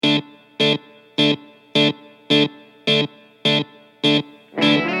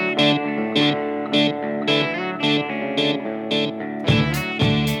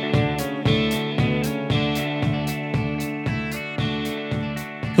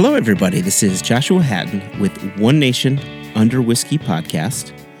Hello, everybody. This is Joshua Hatton with One Nation Under Whiskey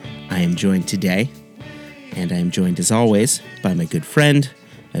podcast. I am joined today, and I am joined as always by my good friend,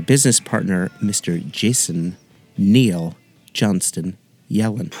 my business partner, Mr. Jason Neil Johnston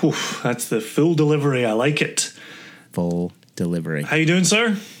Yellen. Oof, that's the full delivery. I like it. Full delivery. How you doing,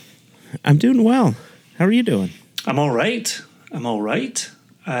 sir? I'm doing well. How are you doing? I'm all right.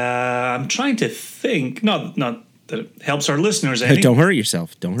 I'm trying to think. Not that it helps our listeners any. Don't hurt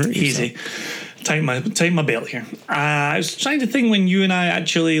yourself. Easy. Tighten my belt here. I was trying to think when you and I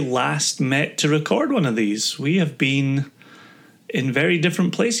actually last met to record one of these. We have been in very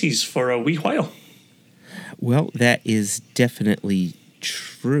different places for a wee while. Well, that is definitely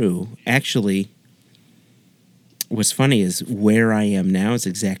true. Actually, what's funny is where I am now is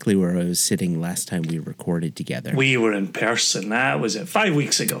exactly where I was sitting last time we recorded together. We were in person. That was it. 5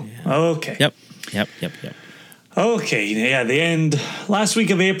 weeks ago. Yeah. Okay. Yep. Okay, yeah, the end. Last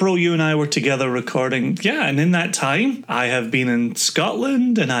week of April, you and I were together recording. Yeah, and in that time, I have been in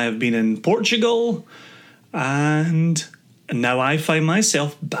Scotland and I have been in Portugal. And now I find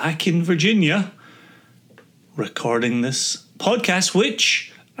myself back in Virginia recording this podcast,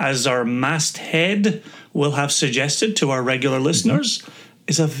 which, as our masthead will have suggested to our regular listeners,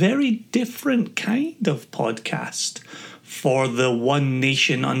 is a very different kind of podcast for the One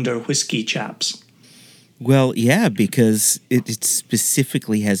Nation Under Whiskey chaps. Well, yeah, because it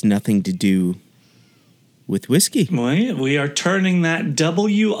specifically has nothing to do with whiskey. We are turning that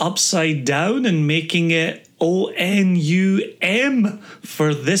W upside down and making it ONUM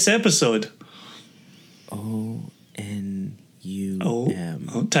for this episode. ONUM.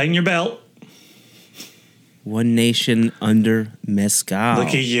 Oh, tighten your belt. One Nation Under Mezcal.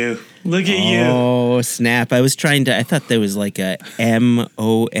 Look at you. Oh, snap. I thought there was like a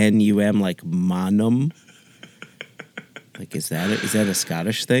MONUM, like monum. Like, is that a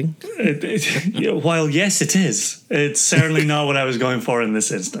Scottish thing? While yes, it is. It's certainly not what I was going for in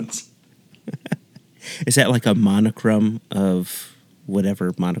this instance. Is that like a monochrome of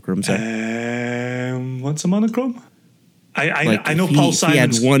whatever monochromes are? What's a monochrome? I know Paul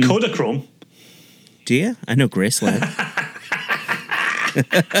Simon's Kodachrome. Do you? I know Graceland.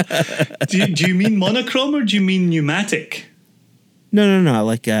 do you mean monochrome or do you mean pneumatic? No.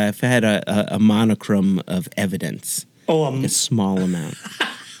 Like if I had a monochrome of evidence. Like a small amount.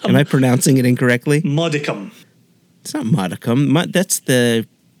 Am I pronouncing it incorrectly? Modicum. It's not modicum. That's the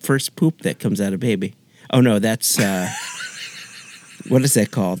first poop that comes out of baby. Oh, no, that's... what is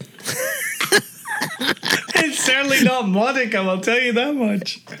that called? It's certainly not modicum, I'll tell you that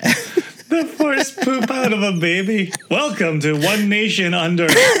much. The first poop out of a baby. Welcome to One Nation Under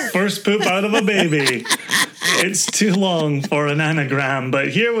First Poop Out of a Baby. It's too long for an anagram, but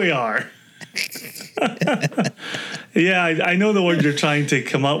here we are. Yeah, I know the word you're trying to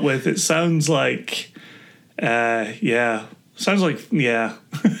come up with. It sounds like, yeah. Sounds like, yeah.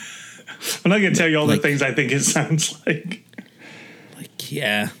 I'm not going to tell you all the things I think it sounds like. Like,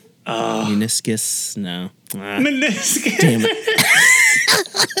 yeah. Meniscus? No. Meniscus? Damn it.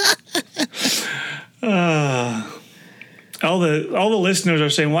 All the listeners are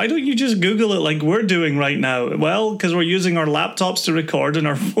saying, why don't you just Google it like we're doing right now? Well, because we're using our laptops to record and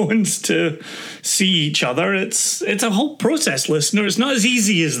our phones to see each other. It's a whole process, listener. It's not as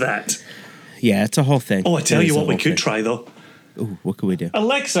easy as that. Yeah, it's a whole thing. Oh, I tell you what we could try, though. Ooh, what could we do?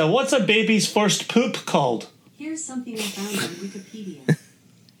 Alexa, what's a baby's first poop called? Here's something I found on Wikipedia.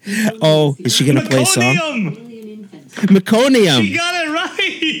 Oh, is she going to play a song? Meconium. She got it right.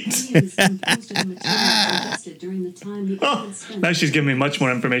 Now she's giving me much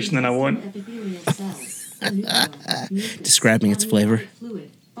more information than I want. Describing its flavor.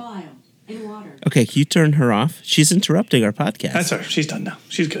 Okay, can you turn her off? She's interrupting our podcast. That's her. She's done now.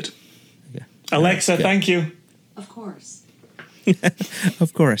 She's good. Okay. Alexa, good. Thank you. Of course.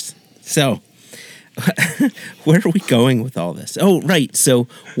 Of course. So, where are we going with all this? Oh, right. So,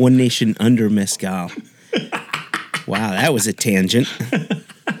 One Nation Under Mezcal. Wow, that was a tangent.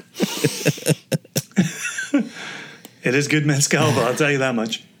 It is good mezcal, but I'll tell you that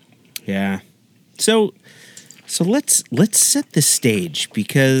much. Yeah. So let's set the stage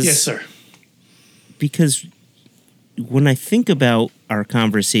because yes, sir. Because when I think about our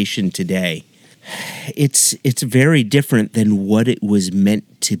conversation today, it's very different than what it was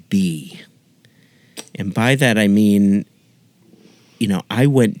meant to be. And by that I mean, I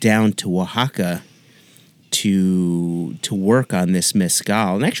went down to Oaxaca to work on this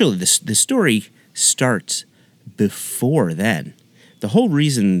mezcal. And actually, the story starts before then. The whole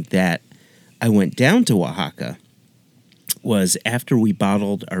reason that I went down to Oaxaca was after we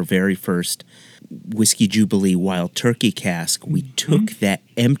bottled our very first Whiskey Jubilee Wild Turkey cask, we took that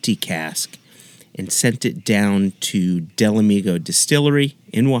empty cask and sent it down to Del Amigo Distillery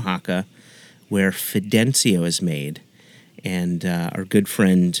in Oaxaca, where Fidencio is made. And our good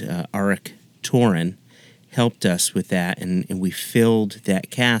friend Arik Torin helped us with that, and we filled that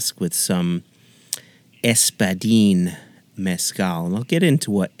cask with some Espadin mezcal. And I'll get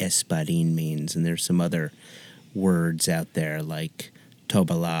into what Espadin means, and there's some other words out there like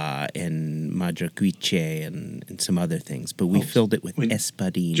Tobala and Madraquiche and some other things. But we filled it with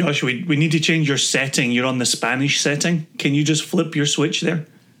Espadin. Josh, we need to change your setting. You're on the Spanish setting. Can you just flip your switch there?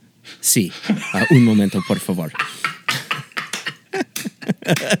 Sí. Un momento, por favor.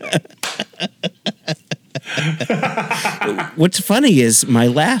 What's funny is my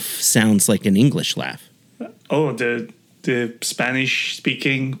laugh sounds like an English laugh. Oh, the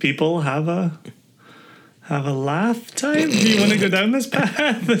Spanish-speaking people have a laugh time? Do you want to go down this path?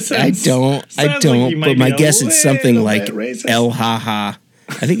 I don't. But my guess it's something like El Ha Ha.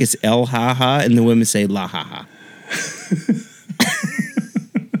 I think it's El Ha Ha, and the women say La Ha Ha.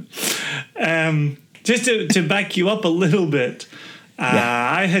 Just to back you up a little bit,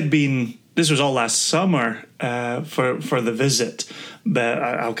 I had been. This was all last summer for the visit, but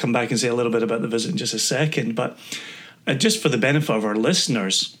I'll come back and say a little bit about the visit in just a second. But just for the benefit of our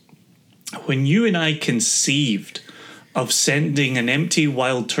listeners, when you and I conceived of sending an empty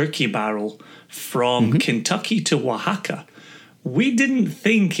wild turkey barrel from Kentucky to Oaxaca, we didn't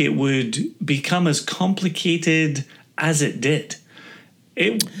think it would become as complicated as it did.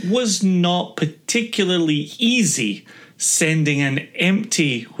 It was not particularly easy sending an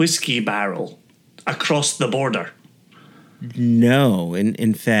empty whiskey barrel across the border. No,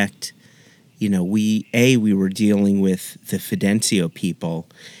 in fact, we were dealing with the Fidencio people,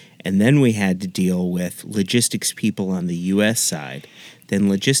 and then we had to deal with logistics people on the U.S. side, then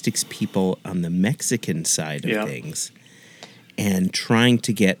logistics people on the Mexican side of things, and trying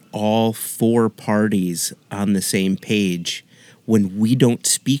to get all four parties on the same page when we don't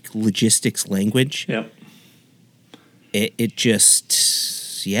speak logistics language. Yep. It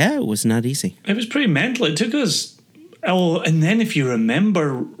just, it was not easy. It was pretty mental. It took us, and then if you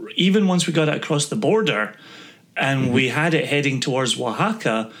remember, even once we got it across the border and we had it heading towards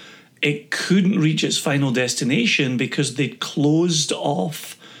Oaxaca, it couldn't reach its final destination because they'd closed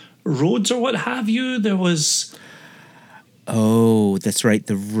off roads or what have you. There was... Oh, that's right.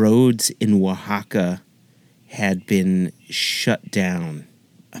 The roads in Oaxaca had been shut down.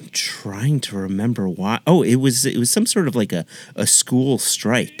 I'm trying to remember why. Oh, it was some sort of like a school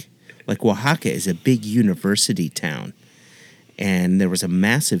strike. Like Oaxaca is a big university town, and there was a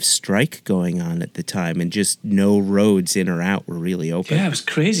massive strike going on at the time, and just no roads in or out were really open. Yeah, it was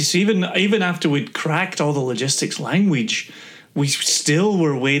crazy. So even after we'd cracked all the logistics language, we still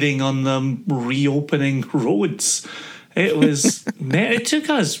were waiting on them reopening roads. It was. It took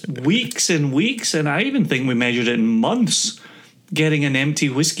us weeks and weeks, and I even think we measured it in months, getting an empty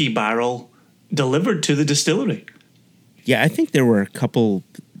whiskey barrel delivered to the distillery. Yeah, I think there were a couple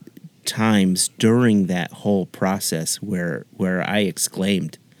times during that whole process where I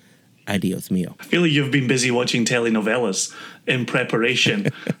exclaimed, "Ay, Dios mío." I feel like you've been busy watching telenovelas in preparation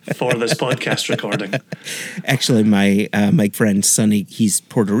for this podcast recording. Actually, my friend Sonny, he's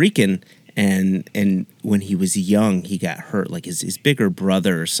Puerto Rican, and when he was young, he got hurt. Like his bigger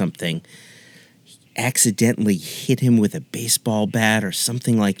brother or something accidentally hit him with a baseball bat or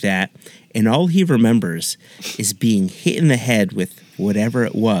something like that, and all he remembers is being hit in the head with whatever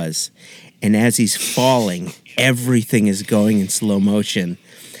it was, and as he's falling, everything is going in slow motion,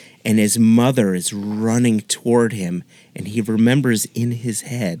 and his mother is running toward him, and he remembers in his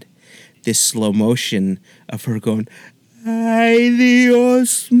head this slow motion of her going, "Ay,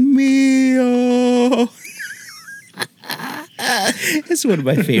 Dios mío." It's one of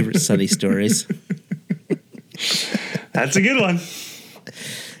my favorite Sonny stories. That's a good one.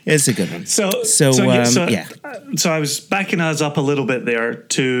 It's a good one. So I was backing us up a little bit there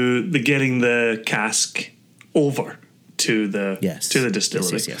to the getting the cask over to the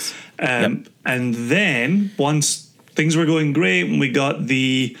distillery. Yes. And then once things were going great, and we got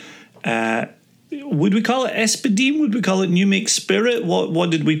the would we call it Espadin? Would we call it New Make Spirit? What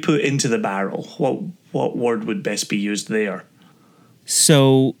did we put into the barrel? What word would best be used there?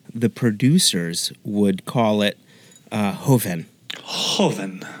 So the producers would call it Joven.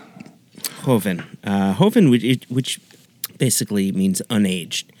 Joven, which basically means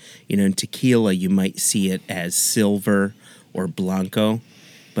unaged. In tequila, you might see it as silver or blanco,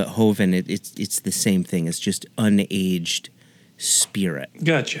 but Joven, it's the same thing. It's just unaged spirit.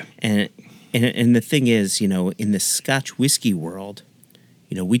 Gotcha. And the thing is, in the Scotch whiskey world,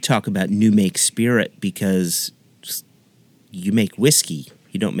 we talk about new make spirit because you make whiskey,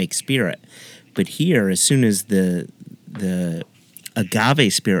 you don't make spirit. But here, as soon as the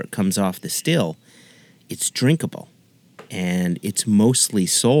agave spirit comes off the still, it's drinkable. And it's mostly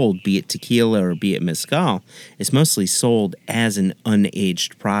sold, be it tequila or be it mezcal, it's mostly sold as an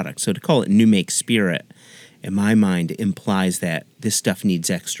unaged product. So to call it new make spirit, in my mind, implies that this stuff needs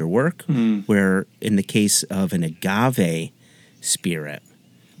extra work, where in the case of an agave spirit,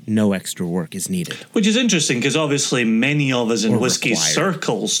 no extra work is needed. Which is interesting because obviously many of us in Or whiskey required.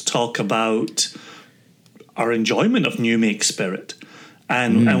 circles talk about our enjoyment of new make spirit.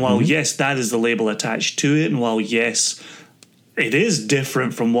 And while, yes, that is the label attached to it, and while, yes, it is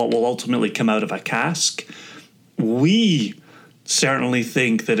different from what will ultimately come out of a cask, we certainly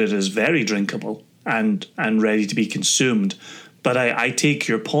think that it is very drinkable and ready to be consumed. But I take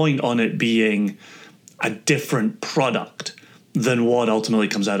your point on it being a different product than what ultimately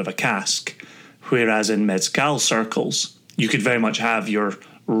comes out of a cask. Whereas in mezcal circles, you could very much have your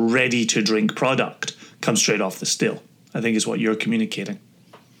ready-to-drink product come straight off the still, I think is what you're communicating.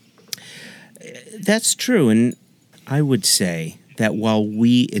 That's true, and I would say that while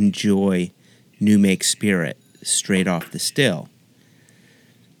we enjoy new make spirit straight off the still,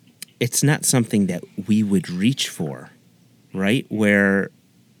 it's not something that we would reach for, right? Where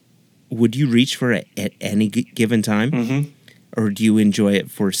would you reach for it at any given time? Or do you enjoy it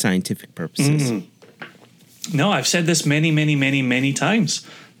for scientific purposes? No, I've said this many, many, many, many times.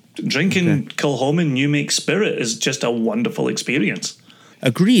 Drinking Kilchoman new make spirit is just a wonderful experience.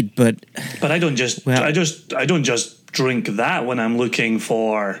 Agreed, but I don't just I don't just drink that when I'm looking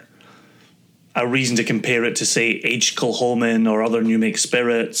for a reason to compare it to, say, aged Kilchoman or other new make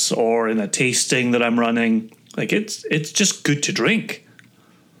spirits, or in a tasting that I'm running. Like it's just good to drink.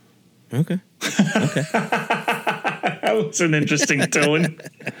 okay. That was an interesting tone.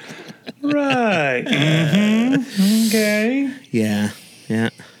 Right. Okay. Yeah.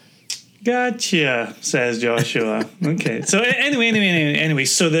 Gotcha, says Joshua. Okay. So anyway.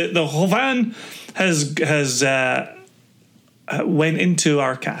 So the Jovan has went into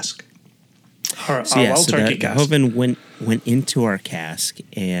our cask. Our wild turkey cask. The Jovan went into our cask,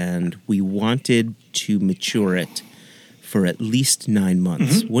 and we wanted to mature it for at least 9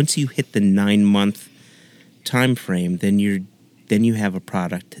 months. Once you hit the 9-month time frame, then you have a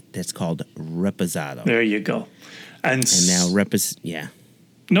product that's called Reposado. There you go. And now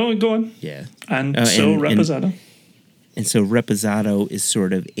No, go on. Yeah. And Reposado. And so Reposado is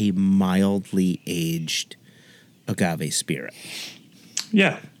sort of a mildly aged agave spirit.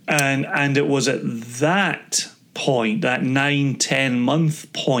 Yeah. And it was at that point, that 9-10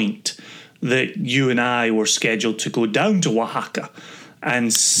 month point, that you and I were scheduled to go down to Oaxaca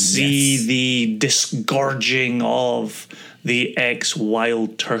and see the disgorging of the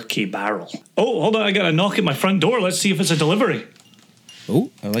ex-wild turkey barrel. Oh, hold on, I got a knock at my front door. Let's see if it's a delivery.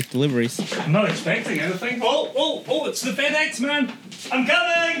 Oh, I like deliveries. I'm not expecting anything. Oh, it's the FedEx man. I'm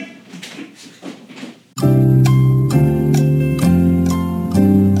coming!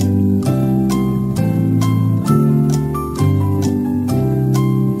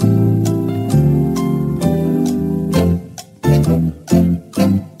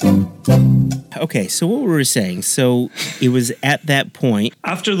 Okay, so what were we saying? So it was at that point.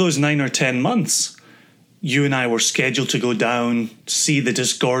 After those 9 or 10 months, you and I were scheduled to go down, see the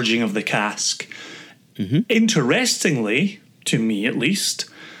disgorging of the cask. Interestingly, to me at least,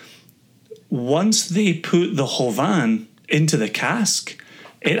 once they put the Jovan into the cask,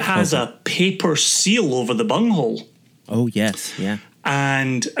 it has a paper seal over the bunghole. Oh, yes, yeah.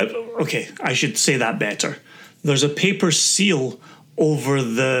 And, I should say that better. There's a paper seal over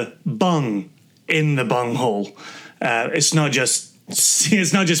the bung in the bunghole. It's not just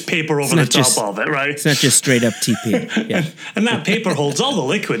paper over the top of it, right? It's not just straight up TP. Yeah. And that paper holds all the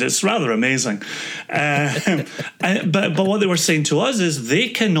liquid. It's rather amazing. But what they were saying to us is they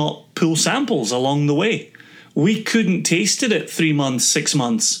cannot pull samples along the way. We couldn't taste it at 3 months, 6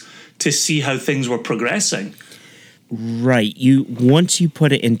 months to see how things were progressing. Right. Once you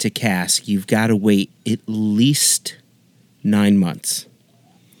put it into cask, you've got to wait at least 9 months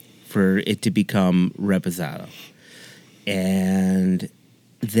for it to become Reposado. And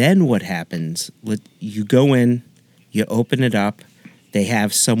then what happens? You go in, you open it up. They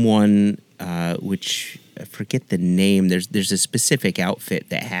have someone, which I forget the name. There's a specific outfit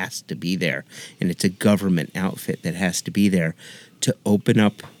that has to be there, and it's a government outfit that has to be there to open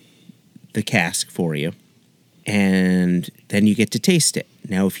up the cask for you, and then you get to taste it.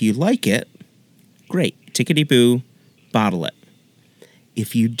 Now, if you like it, great, tickety-boo, bottle it.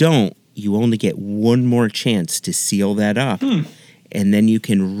 If you don't, you only get one more chance to seal that up and then you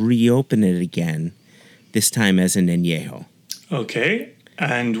can reopen it again, this time as an añejo. Okay.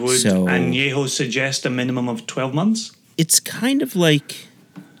 And would So- añejo suggest a minimum of 12 months? It's kind of like,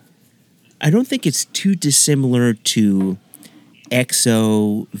 I don't think it's too dissimilar to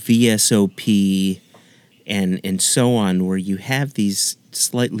XO, VSOP, and so on, where you have these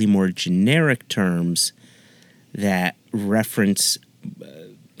slightly more generic terms that reference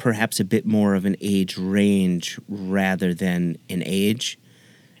perhaps a bit more of an age range rather than an age.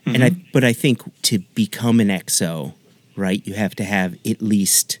 But I think to become an XO, right, you have to have at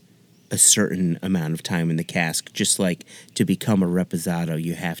least a certain amount of time in the cask. Just like to become a reposado,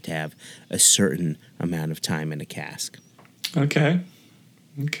 you have to have a certain amount of time in a cask. Okay.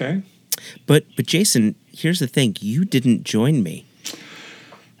 But Jason, here's the thing: you didn't join me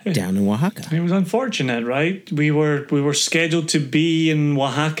down in Oaxaca. It was unfortunate, right? We were scheduled to be in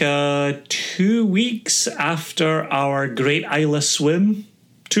Oaxaca 2 weeks after our Great Isla Swim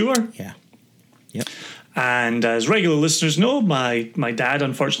tour. Yeah. Yep. And as regular listeners know, my dad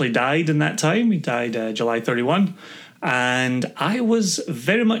unfortunately died in that time. He died July 31. And I was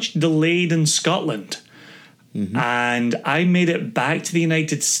very much delayed in Scotland. And I made it back to the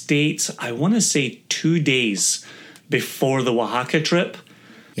United States, I want to say 2 days before the Oaxaca trip.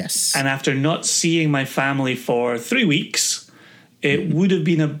 Yes. And after not seeing my family for 3 weeks, it would have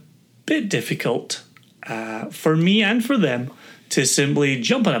been a bit difficult for me and for them to simply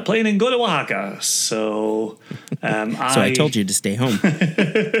jump on a plane and go to Oaxaca. So I told you to stay home.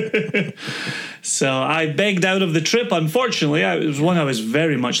 So I begged out of the trip, unfortunately. It was one I was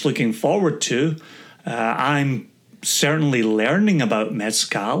very much looking forward to. I'm certainly learning about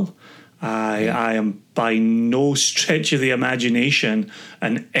mezcal. I am by no stretch of the imagination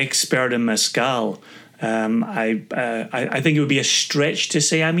an expert in mezcal. I think it would be a stretch to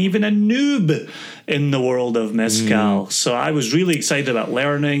say I'm even a noob in the world of mezcal. So I was really excited about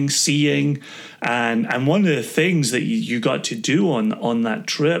learning, seeing, and one of the things that you got to do on that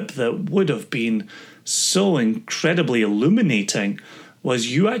trip that would have been so incredibly illuminating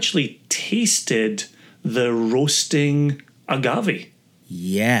was you actually tasted the roasting agave.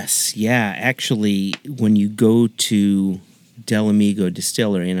 Yes, yeah. Actually, when you go to Del Amigo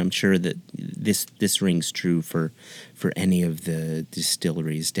Distillery, and I'm sure that this rings true for any of the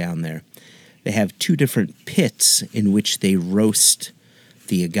distilleries down there, they have two different pits in which they roast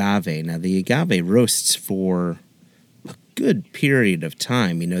the agave. Now, the agave roasts for a good period of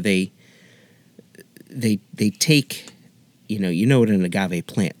time. You know, they take. You know what an agave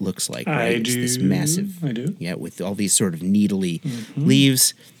plant looks like, right? It's this massive, I do. Yeah, with all these sort of needly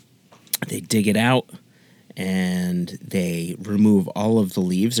leaves. They dig it out and they remove all of the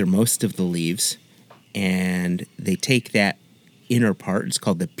leaves or most of the leaves, and they take that inner part. It's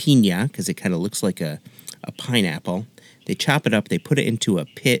called the piña because it kind of looks like a pineapple. They chop it up. They put it into a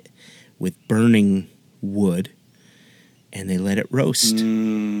pit with burning wood, and they let it roast.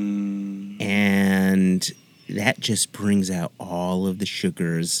 And that just brings out all of the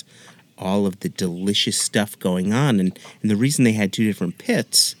sugars, all of the delicious stuff going on. And the reason they had two different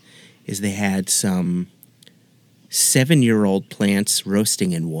pits is they had some 7-year-old plants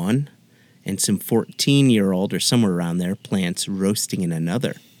roasting in one and some 14-year-old or somewhere around there plants roasting in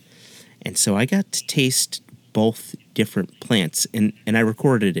another. And so I got to taste both different plants, and I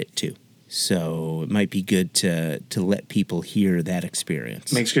recorded it too. So it might be good to let people hear that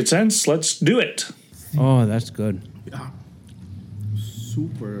experience. Makes good sense. Let's do it. Oh, that's good. Yeah.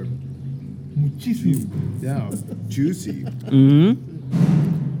 Super. Muchísimo. Yeah. Juicy.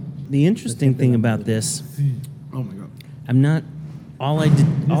 The interesting thing about this, Oh my god. I'm not, all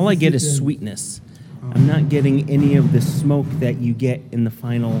I get is sweetness. I'm not getting any of the smoke that you get in the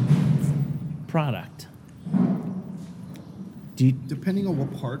final product. Depending on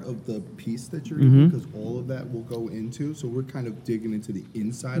what part of the piece that you're eating, because all of that will go into. So we're kind of digging into the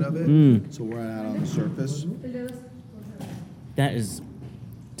inside of it. So we're not on the surface. That is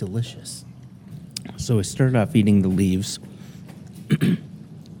delicious. So I started off eating the leaves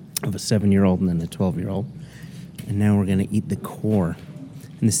of a 7-year-old and then a 12-year-old. And now we're going to eat the core.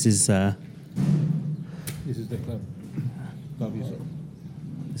 And this is This is the club.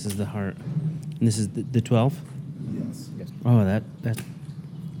 this is the heart. And this is the 12? Yes. Oh,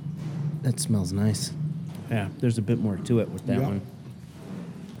 that smells nice. Yeah, there's a bit more to it with that Yeah. one.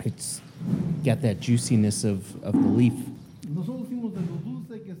 It's got that juiciness of the leaf.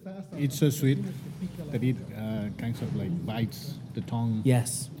 It's so sweet that it kinds of like bites the tongue.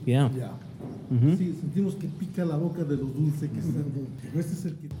 Yes, yeah. Sí, sentimos que pica la boca de lo dulce que está dentro. Este es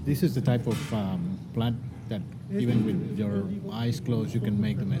el que This is the type of plant that even with your eyes closed, you can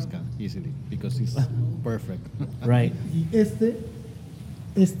make the mezcal easily because it's perfect. Right. y este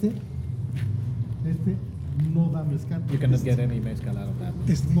Este no da mezcal. You cannot get any mezcal out of that.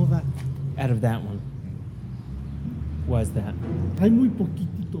 Este no da. Out of that one. Why is that? Hay muy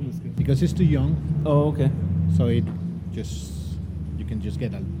poquitito mezcal. Because it's too young, Oh, okay. so you can just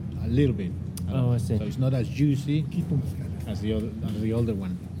get a little bit. Oh, I see. So it's not as juicy Poquito mezcal. as the older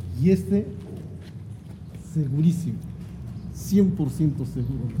one. Y este, segurísimo. 100%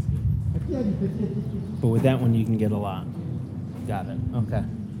 seguro mezcal. Aquí hay. But with that one, you can get a lot. Got it. Okay.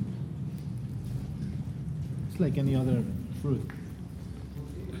 It's like any other fruit.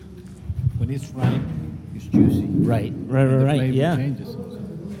 When it's ripe, it's juicy. Right. And the flavor Yeah. changes. So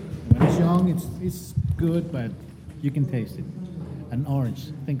when it's young, it's good, but you can taste it. An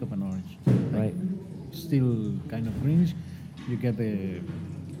orange. Think of an orange. Right. Still kind of greenish. You get the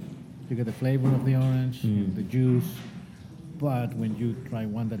flavor of the orange, the juice. But when you try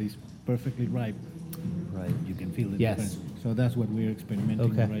one that is perfectly ripe, Right. you can feel the Yes. difference. So that's what we're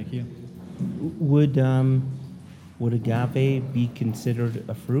experimenting Okay. right here. Would agave be considered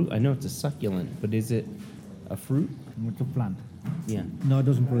a fruit? I know it's a succulent, but is it a fruit? It's a plant. Yeah. No, it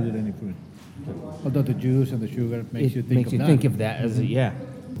doesn't produce any fruit. Although the juice and the sugar makes you think of that. think of that as a, yeah.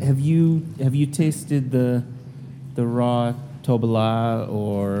 Have you tasted the raw Tobola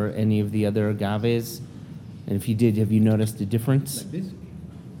or any of the other agaves? And if you did, have you noticed a difference? Like this?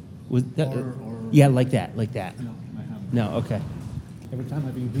 Was that, Or- yeah, like that. No, I haven't. No, okay. Every time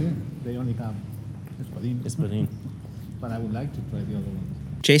I've been here, they only have espadín. Espadín. But I would like to try the other ones.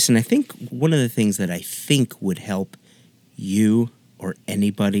 Jason, I think one of the things that I think would help you or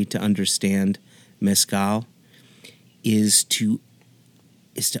anybody to understand mezcal is to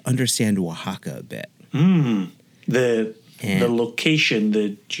understand Oaxaca a bit. The And- location,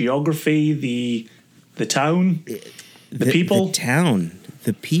 the geography, the town, the people. the town,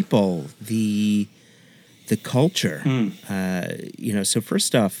 the people, the culture. So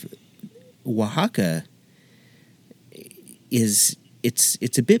first off, Oaxaca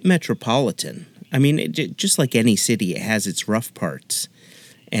it's a bit metropolitan. I mean, just like any city, it has its rough parts,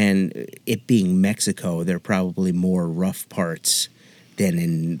 and it being Mexico, there are probably more rough parts than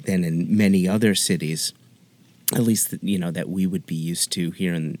in many other cities, at least that we would be used to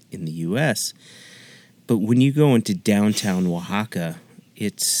here in the U.S. But when you go into downtown Oaxaca,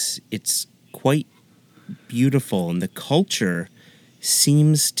 it's quite beautiful, and the culture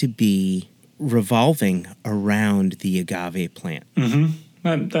seems to be revolving around the agave plant,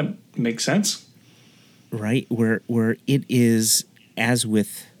 That makes sense. right? Where it is, as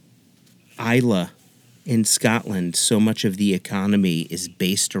with Islay in Scotland, so much of the economy is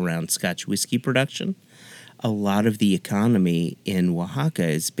based around Scotch whiskey production. A lot of the economy in Oaxaca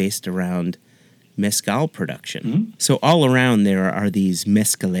is based around mezcal production. So all around there are these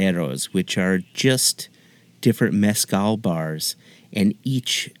mezcaleros, which are just different mezcal bars, and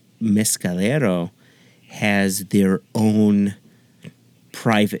each mezcalero has their own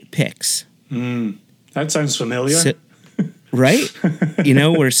private picks. That sounds familiar. So- right?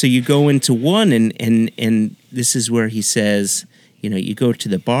 Where so you go into one and this is where he says, you go to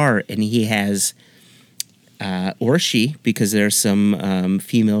the bar and he has or she, because there's some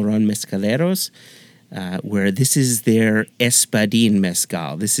female-run mezcaleros, where this is their espadín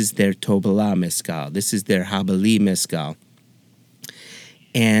mezcal, this is their Tobola mezcal, this is their jabalí mezcal.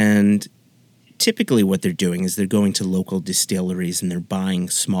 And typically what they're doing is they're going to local distilleries and they're buying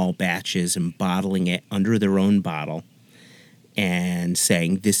small batches and bottling it under their own bottle and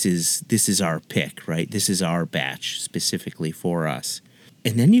saying, this is our pick, right? This is our batch specifically for us.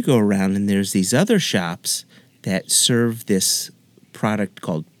 And then you go around and there's these other shops that serve this product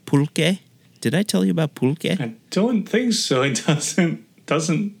called pulque. Did I tell you about pulque? I don't think so. It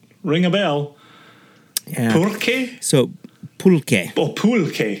doesn't ring a bell. Yeah. Pulque? So pulque. Oh,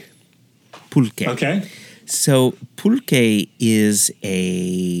 pulque. Pulque. Okay. So pulque is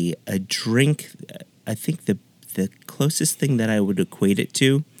a drink. I think the closest thing that I would equate it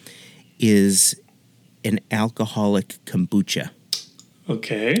to is an alcoholic kombucha.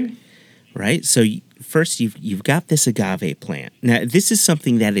 Okay. Right? So first you've got this agave plant. Now this is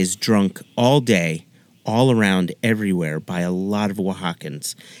something that is drunk all day, all around, everywhere by a lot of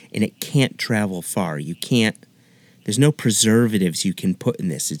Oaxacans, and it can't travel far. There's no preservatives you can put in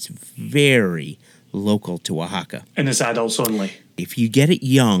this. It's very local to Oaxaca. And it's adults only. If you get it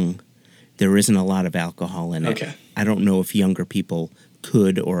young, there isn't a lot of alcohol in it. Okay. I don't know if younger people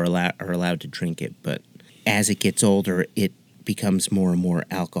could or are allowed to drink it, but as it gets older, it becomes more and more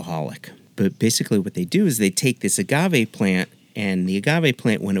alcoholic. But basically what they do is they take this agave plant, and the agave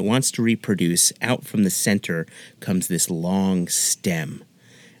plant, when it wants to reproduce, out from the center comes this long stem,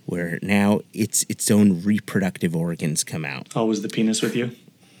 where now its own reproductive organs come out. Always the penis with you.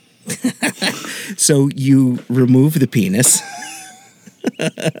 So you remove the penis,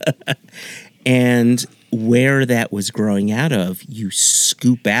 and where that was growing out of, you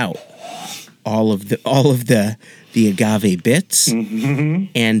scoop out all of the agave bits,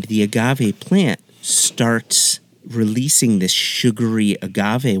 and the agave plant starts releasing this sugary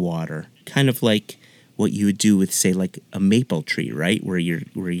agave water, kind of like what you would do with, say, like a maple tree, right? Where you're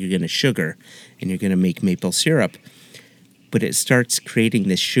going to sugar and you're going to make maple syrup. But it starts creating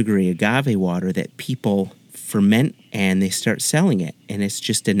this sugary agave water that people ferment, and they start selling it, and it's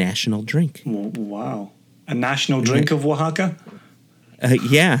just a national drink. Wow. A national drink of Oaxaca?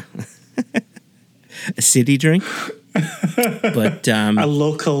 Yeah. A city drink. But a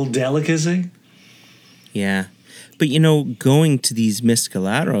local delicacy? Yeah. But, going to these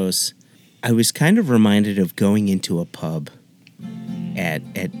mezcaleros, I was kind of reminded of going into a pub at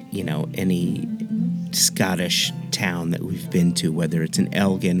any Scottish town that we've been to, whether it's in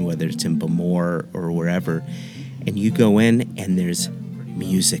Elgin, whether it's in Bamor or wherever, and you go in and there's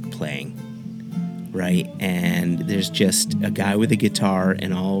music playing, right? And there's just a guy with a guitar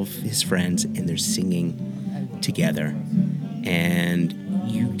and all of his friends, and they're singing together. And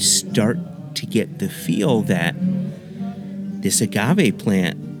you start to get the feel that this agave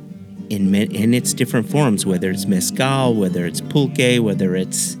plant in its different forms, whether it's mezcal, whether it's pulque, whether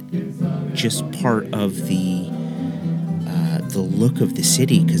it's just part of the look of the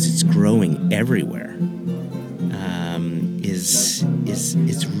city, because it's growing everywhere, is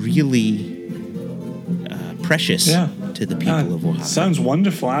really precious to the people of Oaxaca. Sounds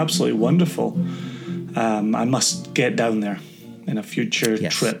wonderful, absolutely wonderful. I must get down there in a future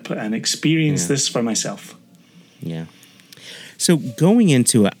trip and experience this for myself. Yeah. So going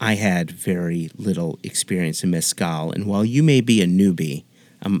into it, I had very little experience in mezcal, and while you may be a newbie,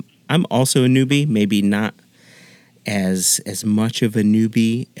 I'm also a newbie, maybe not as much of a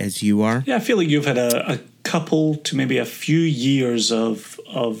newbie as you are. Yeah, I feel like you've had a couple to maybe a few years of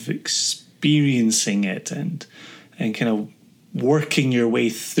experiencing it and kind of working your way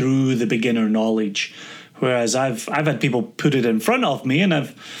through the beginner knowledge, whereas I've had people put it in front of me and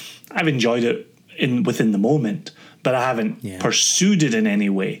I've enjoyed it within the moment, but I haven't pursued it in any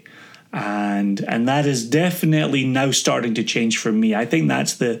way. And that is definitely now starting to change for me. I think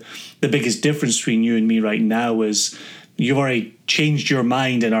that's the biggest difference between you and me right now is you've already changed your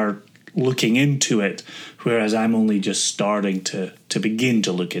mind and are looking into it, whereas I'm only just starting to begin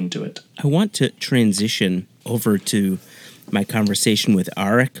to look into it. I want to transition over to my conversation with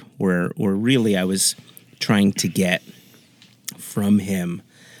Arik, where really I was trying to get from him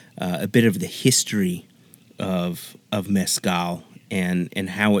a bit of the history of mezcal and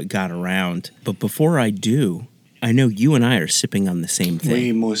how it got around. But before I do, I know you and I are sipping on the same thing.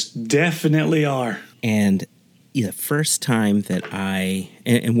 We most definitely are. And the first time that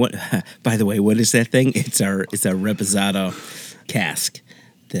and what, by the way, what is that thing? It's our reposado cask,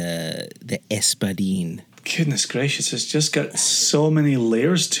 the Espadín. Goodness gracious, it's just got so many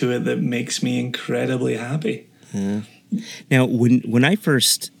layers to it that makes me incredibly happy. Now, when I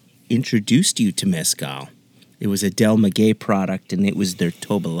first introduced you to mezcal, it was a Del Maguey product, and it was their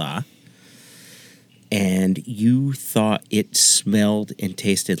Tobala. And you thought it smelled and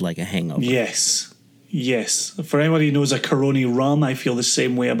tasted like a hangover. Yes. For anybody who knows a Coroni rum, I feel the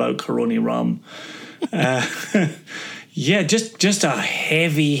same way about Coroni rum. Just a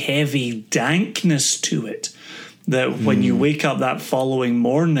heavy dankness to it. That when you wake up that following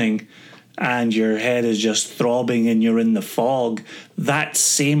morning and your head is just throbbing and you're in the fog, that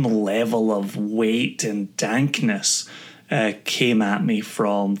same level of weight and dankness came at me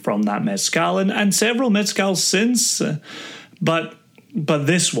from that mezcal and several mezcals since. But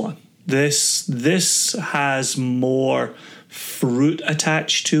this one, this has more fruit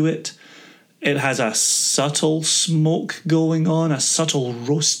attached to it. It has a subtle smoke going on, a subtle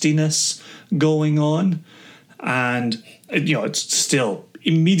roastiness going on, and it's still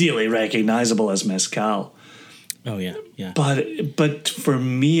immediately recognizable as mezcal. Oh yeah. But for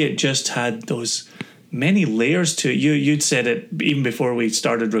me, it just had those many layers to it. You'd said it even before we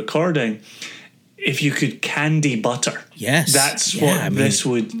started recording. If you could candy butter, yes, that's what this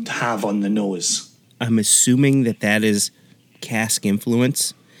would have on the nose. I'm assuming that is cask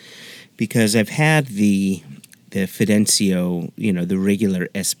influence, because I've had the Fidencio, the regular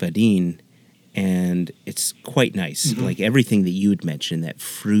Espadín, and it's quite nice. Like everything that you had mentioned, that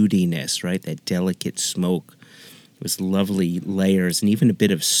fruitiness, right? That delicate smoke. It was lovely layers and even a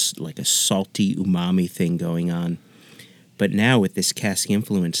bit of like a salty umami thing going on. But now with this cask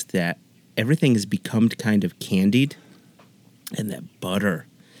influence, that everything has become kind of candied, and that butter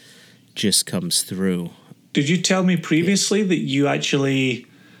just comes through. Did you tell me previously that you actually,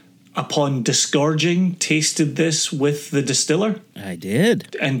 upon disgorging, tasted this with the distiller? I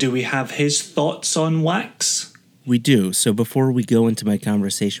did. And do we have his thoughts on wax? We do. So before we go into my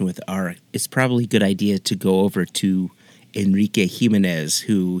conversation with Arik, it's probably a good idea to go over to Enrique Jimenez,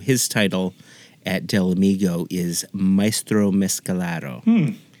 who his title at Del Amigo is Maestro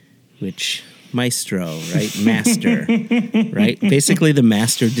Mezcalero, which maestro, right? Master, right? Basically the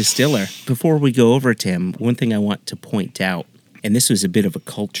master distiller. Before we go over to him, one thing I want to point out, and this was a bit of a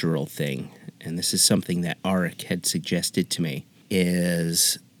cultural thing, and this is something that Arik had suggested to me,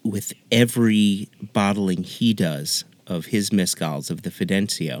 is with every bottling he does of his mezcals, of the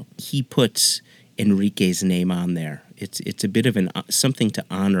Fidencio, he puts Enrique's name on there. It's a bit of something to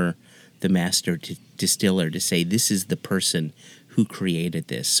honor the master distiller, to say this is the person who created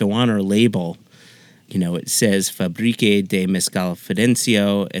this. So on our label, it says Fabrique de Mezcal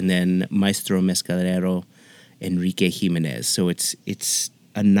Fidencio and then Maestro Mezcalero Enrique Jimenez. So it's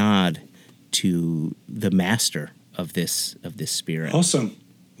a nod to the master of this spirit. Awesome.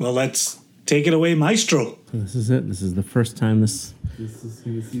 Well, let's take it away, Maestro. This is it. This is the first time this This is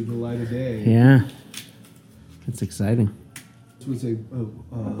going to see the light of day. Yeah. It's exciting. This was a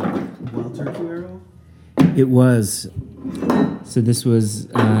wild turkey arrow. It was. So this was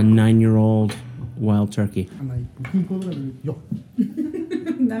a 9-year-old wild turkey. Yo.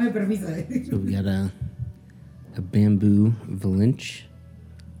 Dame permiso. So we got a bamboo Valinch.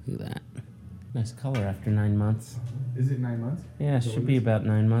 Look at that. Nice color after 9 months. Is it 9 months? Yeah, it should be about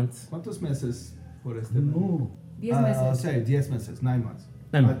 9 months. ¿Cuántos meses por este? No. 10 meses. Sorry, 10 meses, 9 months.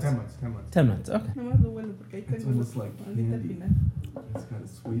 9 months. 10 months, 10 months. 10 months, okay. Nada más lo huelo porque ahí It's tengo almost like ahorita al candy. final. It's got a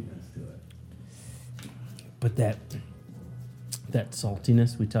sweetness to it. But that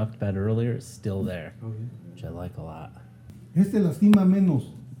saltiness we talked about earlier is still there, Oh, yeah. which I like a lot. Este lastima menos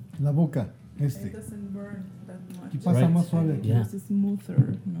la boca. It Este. doesn't burn that Y much. pasa Right. más suave aquí. Yeah. It's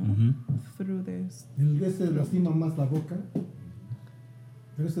smoother, no? Mhm. Through this. El este lastima más la boca.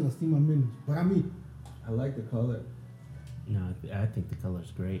 Pero este lastima menos. Para mí. I like the color. No, I think the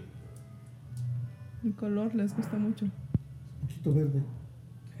color's great. El color les gusta mucho. Un poquito verde.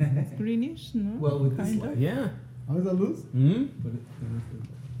 It's greenish, no? Well, with this Kind light. of. Yeah. A ver la luz. Mm-hmm. But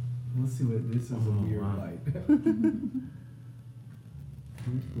we'll see what this is a weird wow. light.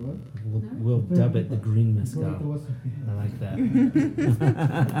 We'll dub it the green mezcal. I like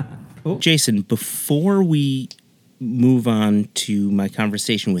that. Jason, before we move on to my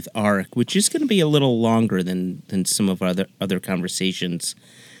conversation with Arik, which is going to be a little longer than some of our other conversations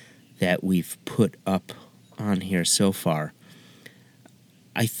that we've put up on here so far,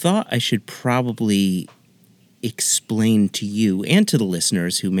 I thought I should probably explain to you and to the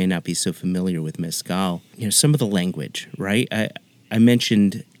listeners who may not be so familiar with mezcal, some of the language, right? I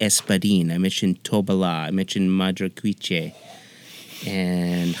mentioned espadín, I mentioned tobala, I mentioned madraquiche,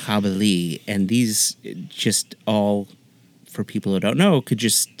 and jabali, and these just all, for people who don't know, could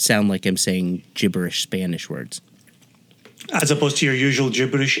just sound like I'm saying gibberish Spanish words. As opposed to your usual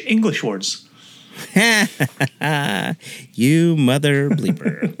gibberish English words. You mother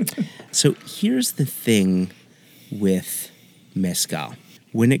bleeper. So here's the thing with mezcal.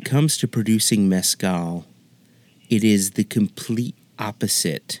 When it comes to producing mezcal, it is the complete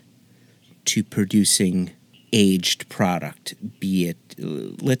opposite to producing aged product, be it,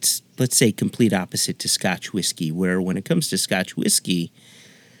 let's say, complete opposite to Scotch whiskey, where when it comes to Scotch whiskey,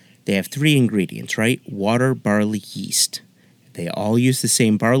 they have 3 ingredients, right? Water, barley, yeast. They all use the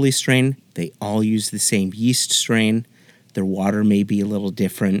same barley strain. They all use the same yeast strain. Their water may be a little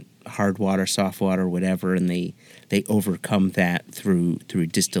different, hard water, soft water, whatever, and they overcome that through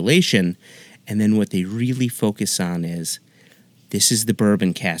distillation. And then what they really focus on is, this is the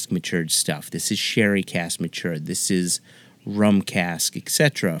bourbon cask matured stuff. This is sherry cask matured. This is rum cask,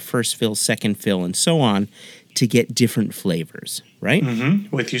 etc. First fill, second fill, and so on, to get different flavors, right?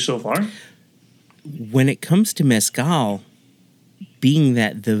 Mm-hmm. With you so far? When it comes to mezcal, being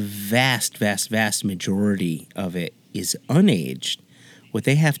that the vast, vast, vast majority of it is unaged, what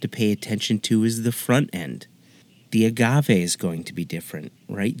they have to pay attention to is the front end. The agave is going to be different,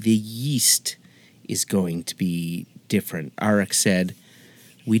 right? The yeast is going to be different. Arik said,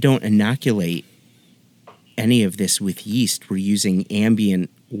 we don't inoculate any of this with yeast. We're using ambient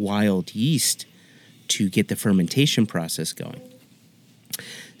wild yeast to get the fermentation process going.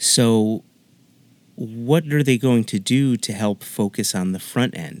 So what are they going to do to help focus on the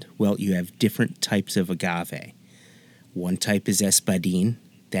front end? Well, you have different types of agave. One type is espadín.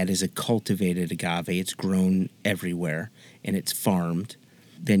 That is a cultivated agave. It's grown everywhere, and it's farmed.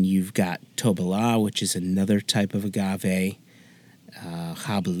 Then you've got tobala, which is another type of agave.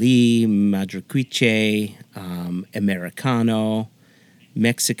 Jabalí, Madriquiche, Americano,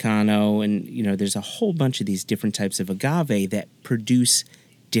 Mexicano, and there's a whole bunch of these different types of agave that produce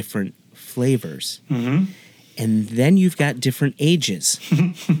different flavors. Mm-hmm. And then you've got different ages,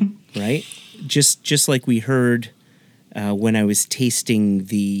 right? Just like we heard when I was tasting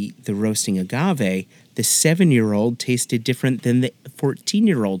the roasting agave, the 7-year-old tasted different than the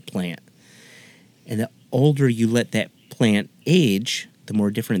 14-year-old plant. And the older you let that plant age, the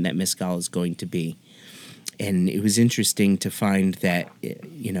more different that mezcal is going to be. And it was interesting to find that,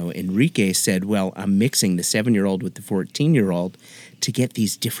 Enrique said, well, I'm mixing the 7-year-old with the 14-year-old to get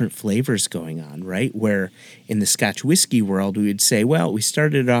these different flavors going on, right? Where in the Scotch whiskey world, we would say, well, we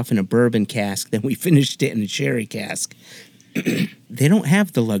started it off in a bourbon cask, then we finished it in a sherry cask. They don't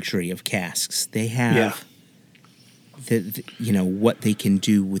have the luxury of casks. They have what they can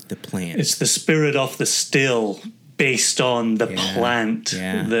do with the plant. It's the spirit of the still based on the plant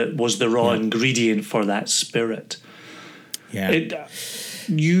that was the raw ingredient for that spirit. Yeah.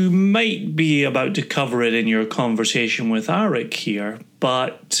 You might be about to cover it in your conversation with Arik here,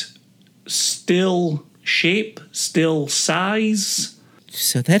 but still shape, still size.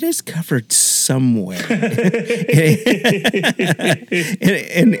 So that is covered somewhere.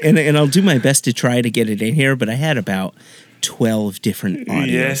 and I'll do my best to try to get it in here, but I had about 12 different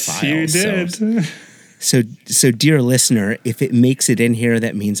audio files. Yes, you did. So dear listener, if it makes it in here,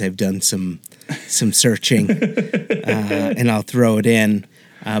 that means I've done some searching, and I'll throw it in.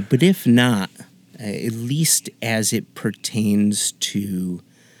 But if not, at least as it pertains to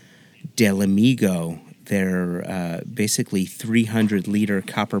Del Amigo, they're basically 300-liter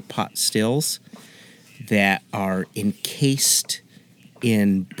copper pot stills that are encased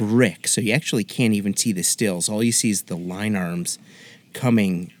in brick. So you actually can't even see the stills. All you see is the line arms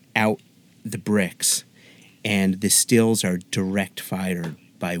coming out the bricks. And the stills are direct fired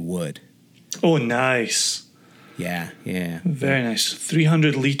by wood. Oh, nice. Yeah. Very nice.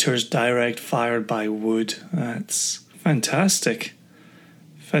 300 liters direct fired by wood. That's fantastic.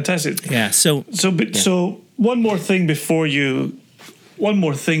 Yeah. So one more thing before you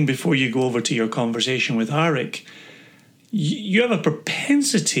go over to your conversation with Arik. You have a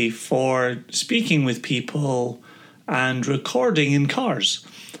propensity for speaking with people and recording in cars.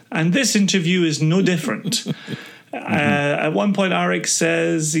 And this interview is no different. At one point, Arik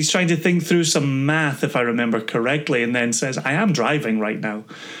says he's trying to think through some math, if I remember correctly, and then says, I am driving right now.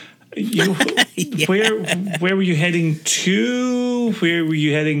 Where were you heading to? Where were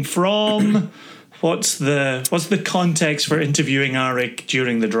you heading from? What's the context for interviewing Arik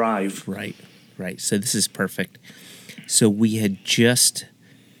during the drive? Right. So this is perfect. So we had just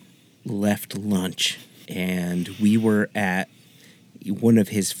left lunch, and we were at one of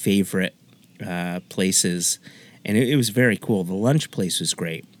his favorite places, and it was very cool. The lunch place was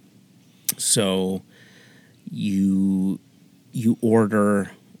great. So you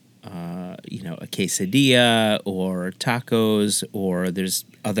order, a quesadilla or tacos, or there's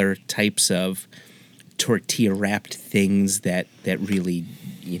other types of tortilla wrapped things that really,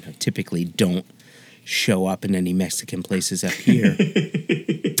 typically don't show up in any Mexican places up here.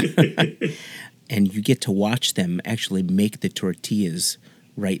 And you get to watch them actually make the tortillas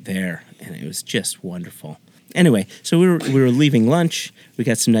right there, and it was just wonderful. Anyway, so we were leaving lunch. We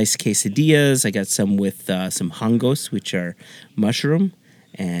got some nice quesadillas. I got some with some hongos, which are mushroom,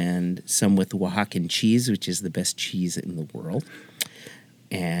 and some with Oaxacan cheese, which is the best cheese in the world.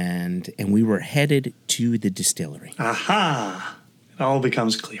 And we were headed to the distillery. Aha! It all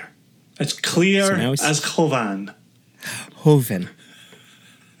becomes clear. It's clear as Jovan. Joven.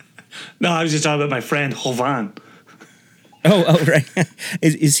 No, I was just talking about my friend Jovan. Oh, right.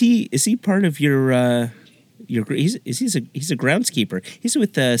 Is he part of your he's a groundskeeper. He's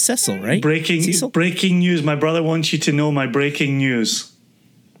with Cecil, right? Breaking news. My brother wants you to know my breaking news.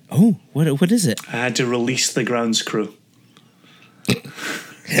 Oh, what is it? I had to release the grounds crew.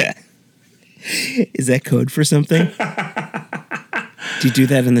 Is that code for something? Do you do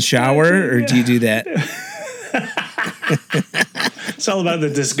that in the shower, or do you do that? It's all about the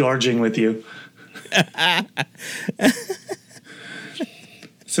disgorging with you.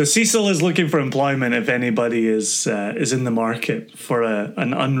 So Cecil is looking for employment if anybody is in the market for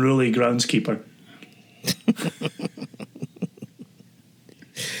an unruly groundskeeper.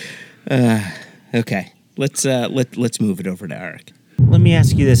 Okay, let's move it over to Arik. Let me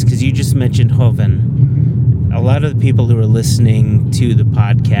ask you this, because you just mentioned Joven. A lot of the people who are listening to the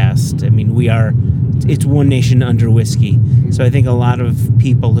podcast, I mean, it's One Nation Under Whiskey. So I think a lot of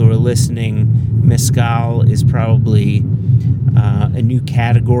people who are listening, mezcal is probably a new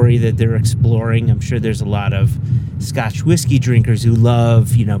category that they're exploring. I'm sure there's a lot of Scotch whiskey drinkers who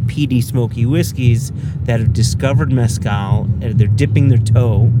love, peaty, smoky whiskeys that have discovered mezcal. And they're dipping their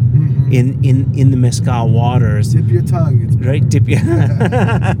toe in the mezcal waters. Dip your tongue. It's Right, dip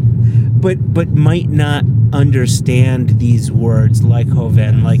but might not understand these words like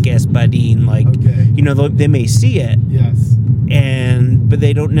Joven, like Espadín, like Okay. they may see it, Yes. but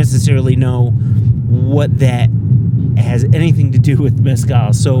they don't necessarily know what that has anything to do with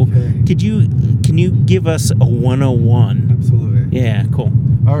mezcal. So Okay. can you give us a 101? Absolutely. Yeah, cool.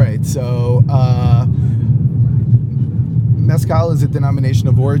 All right, so mezcal is a denomination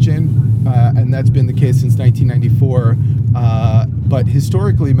of origin, and that's been the case since 1994. But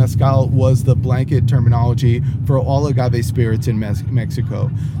historically, mezcal was the blanket terminology for all agave spirits in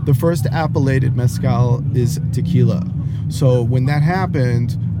Mexico. The first appellated mezcal is tequila. So when that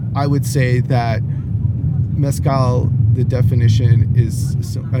happened, I would say that mezcal, the definition is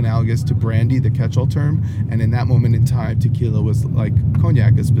analogous to brandy, the catch-all term, and in that moment in time, tequila was like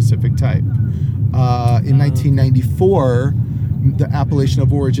cognac, a specific type. In 1994, the appellation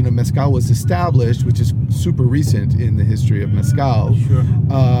of origin of mezcal was established, which is super recent in the history of mezcal. Sure.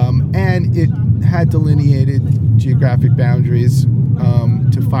 And it had delineated geographic boundaries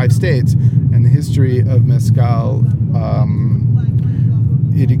to 5 states. And the history of mezcal,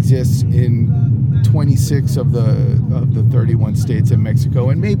 it exists in 26 of the 31 states in Mexico,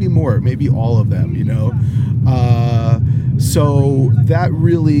 and maybe more, maybe all of them, So that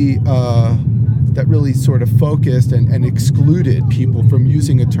really sort of focused and excluded people from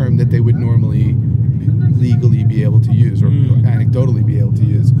using a term that they would normally legally be able to use or anecdotally be able to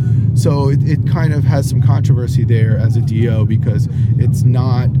use. So it kind of has some controversy there as a DO because it's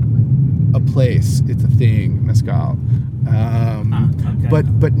not a place, it's a thing, mezcal. Okay.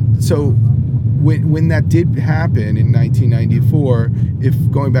 But so when that did happen in 1994, if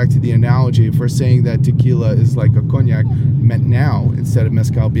going back to the analogy, if we're saying that tequila is like a cognac, meant now instead of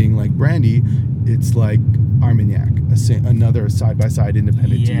mezcal being like brandy, it's like Armagnac, another side-by-side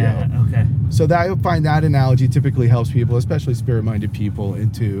independent Yeah, DO. okay. So that I find that analogy typically helps people, especially spirit-minded people,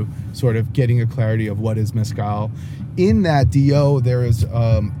 into sort of getting a clarity of what is mezcal. In that DO, there is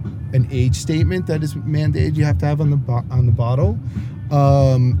an age statement that is mandated. You have to have on the bottle.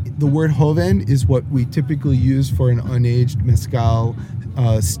 The word joven is what we typically use for an unaged mezcal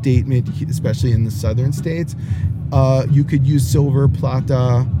statement, especially in the southern states. You could use silver,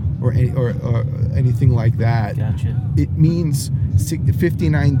 plata, or anything like that. Gotcha. It means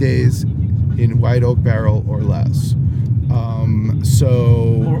 59 days in white oak barrel or less.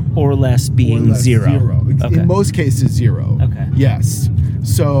 Or less being or less, zero. Okay. In most cases, 0. Okay. Yes.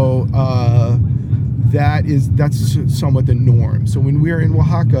 So that's somewhat the norm. So when we're in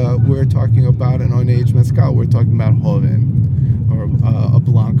Oaxaca, we're talking about an unaged mezcal. We're talking about joven, or a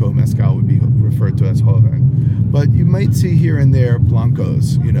blanco mezcal would be referred to as joven. But you might see here and there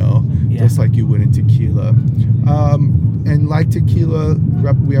blancos, just like you would in tequila. And like tequila,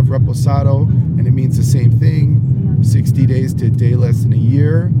 we have reposado, and it means the same thing, 60 days to a day less than a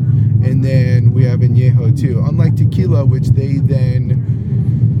year. And then we have añejo too. Unlike tequila, which they then,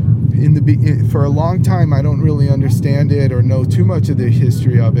 for a long time, I don't really understand it or know too much of the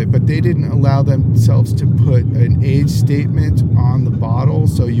history of it, but they didn't allow themselves to put an age statement on the bottle.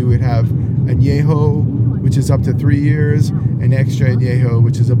 So you would have añejo, which is up to 3 years, and extra añejo,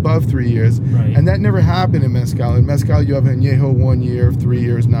 which is above 3 years. Right. And that never happened in mezcal. In mezcal, you have añejo 1 year, 3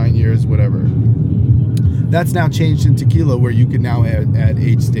 years, 9 years, whatever. That's now changed in tequila, where you can now add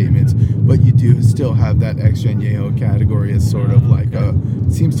age statements, but you do still have that extra añejo category as sort of like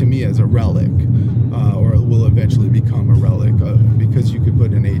seems to me as a relic, or it will eventually become a relic because you could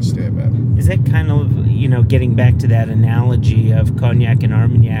put an age statement. Is that kind of, getting back to that analogy of cognac and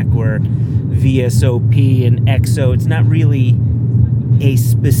Armagnac, where VSOP and XO, it's not really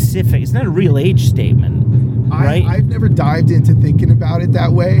it's not a real age statement, right? I've never dived into thinking about it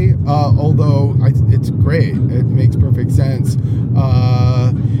that way, although it's great. It makes perfect sense.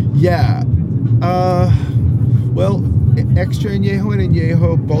 Well, extra añejo and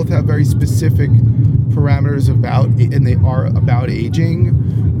añejo both have very specific parameters and they are about aging.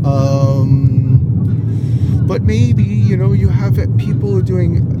 But maybe, you have people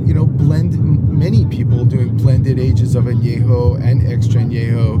doing, many people doing blended ages of añejo and extra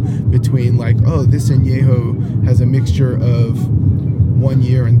añejo between this añejo has a mixture of 1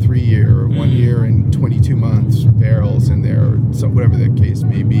 year and 3 year, or 1 year and 22 months barrels in there, or so whatever the case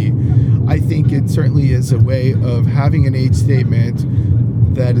may be. I think it certainly is a way of having an age statement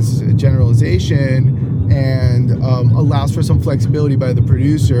that is a generalization and allows for some flexibility by the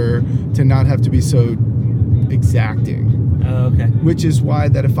producer to not have to be so exacting. Oh, okay. Which is why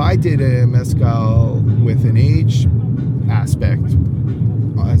that if I did a mezcal with an age aspect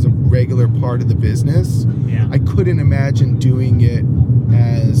as a regular part of the business, Yeah. I couldn't imagine doing it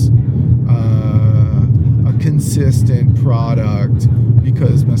as a consistent product,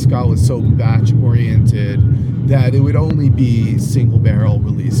 because mezcal was so batch oriented that it would only be single barrel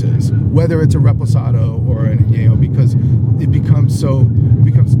releases, whether it's a reposado or an añejo, because it becomes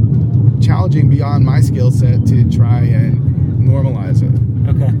challenging beyond my skill set to try and normalize it.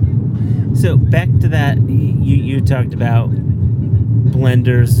 Okay. So back to that, you talked about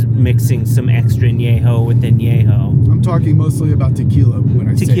blenders mixing some extra añejo with añejo. I'm talking mostly about tequila when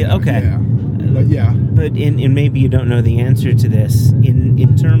I say Tequila, that. okay. Yeah. But yeah. But and maybe you don't know the answer to this. In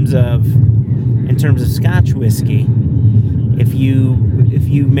terms of Scotch whiskey, if you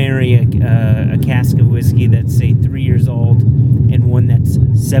marry a cask of whiskey that's say 3 years old and one that's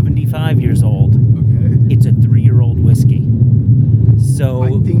 75 years old, Okay. it's a 3-year-old whiskey. So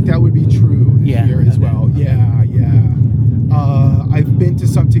I think that would be true Yeah, here as okay. well. Yeah. I've been to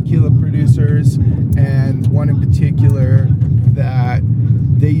some tequila producers, and one in particular that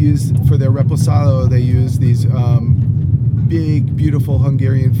they use for their reposado. They use these big, beautiful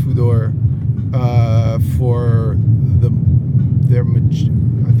Hungarian Fudor for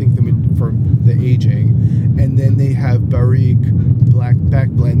for the aging, and then they have barrique back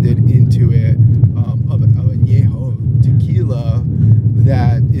blended into it of añejo tequila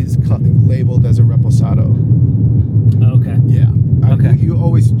that is labeled as a reposado. okay, Yeah. Okay. You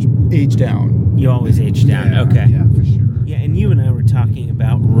always age down. you always age down. Yeah, Okay. Yeah, for sure. Yeah, and you and I were talking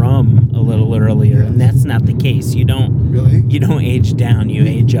about rum a little earlier, and that's not the case. You don't Really? age down, you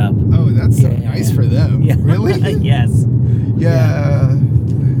age up. Oh, that's so Yeah. nice for them. Yeah. Really? Yes. Yeah.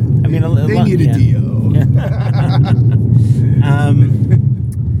 I mean, they need a yeah. deal.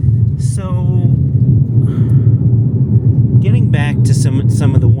 So, getting back to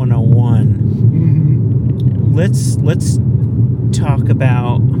some of the 101, Mhm. let's talk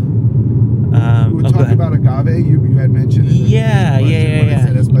about. We'll talk about agave. You had mentioned. In the Yeah, question when yeah. I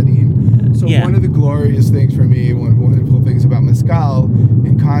said espadín. So Yeah. one of the glorious things for me, one of the wonderful things about mezcal,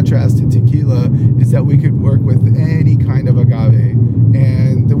 in contrast to tequila, is that we could work with any kind of agave.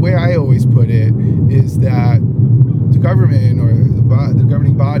 And the way I always put it is that the government or the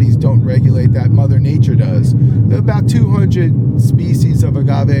governing bodies don't regulate that. Mother Nature does. There are about 200 species of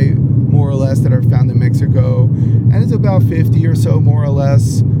agave, more or less, that are found in Mexico, and it's about 50 or so, more or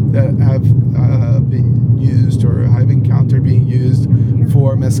less, that have been used or I've encountered being used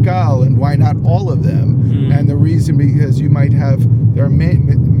for mezcal. And why not all of them? Mm. And the reason, because you might have, there are many,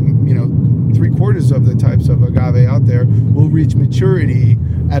 3/4 of the types of agave out there will reach maturity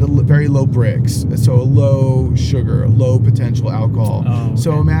at very low brix, so a low sugar, low potential alcohol. Oh, okay.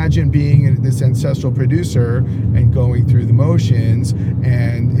 So imagine being this ancestral producer and going through the motions,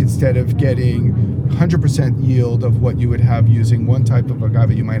 and instead of getting 100% yield of what you would have using one type of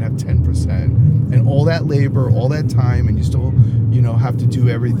agave, you might have 10%. And all that labor, all that time, and you still, have to do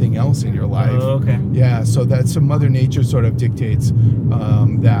everything else in your life. Oh, okay. Yeah, so that's some Mother Nature sort of dictates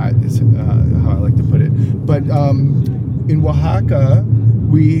that is how I like to put it. But in Oaxaca,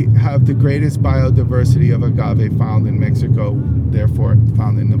 we have the greatest biodiversity of agave found in Mexico, therefore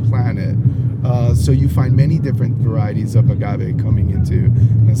found in the planet. So you find many different varieties of agave coming into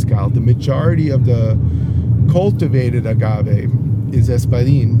mezcal. The majority of the cultivated agave is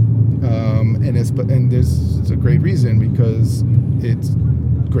espadín, and there's a great reason, because it's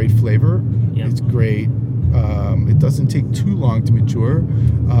great flavor. Yep. It's great. It doesn't take too long to mature,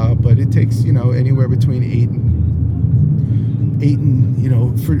 but it takes anywhere between 8 and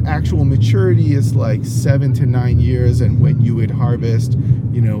for actual maturity is like 7 to 9 years, and when you would harvest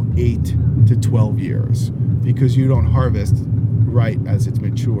 8 to 12 years, because you don't harvest right as it's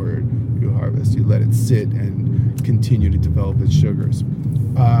matured. You let it sit and continue to develop its sugars.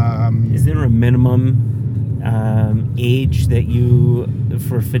 Is there a minimum age that you,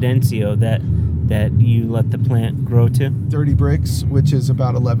 for Fidencio, that you let the plant grow to? 30 bricks, which is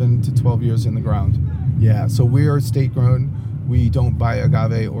about 11 to 12 years in the ground. Yeah, so we are state grown. We don't buy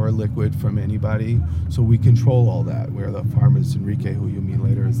agave or liquid from anybody, so we control all that. We're the farmers. Enrique, who you'll meet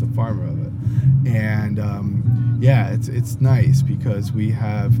later, is the farmer of it. And it's nice because we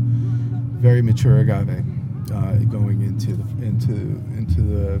have very mature agave going into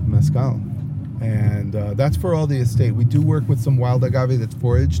the mezcal, and that's for all the estate. We do work with some wild agave that's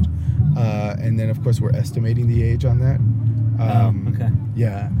foraged, and then of course we're estimating the age on that. Okay.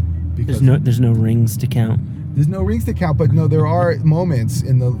 Yeah, because There's no rings to count. there's no rings to count, but no, there are moments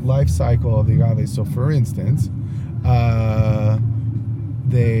in the life cycle of the agave. So, for instance,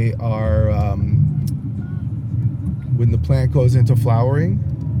 they are when the plant goes into flowering,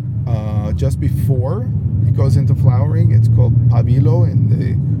 just before it goes into flowering, it's called pabilo. In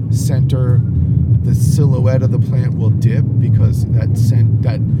the center, the silhouette of the plant will dip because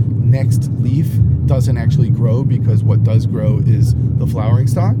that next leaf doesn't actually grow, because what does grow is the flowering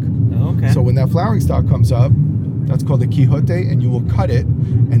stalk. Okay. So when that flowering stalk comes up, that's called the Quixote, and you will cut it,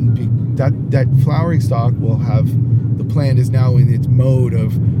 and that flowering stalk will have, the plant is now in its mode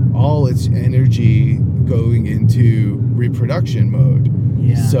of all its energy going into reproduction mode.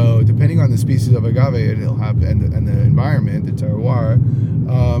 Yeah. So depending on the species of agave, it'll have, and the environment, the terroir,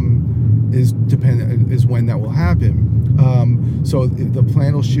 is when that will happen. So the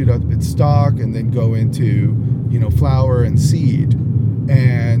plant will shoot up its stalk and then go into, flower and seed.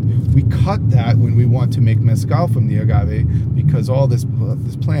 And we cut that when we want to make mezcal from the agave, because all this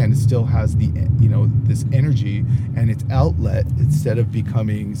plant still has the this energy, and its outlet, instead of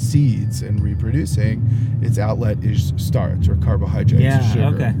becoming seeds and reproducing, its outlet is starch or carbohydrates. Yeah. Or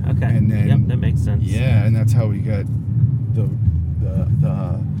sugar. Okay. And then, yep, that makes sense. yeah, and that's how we get the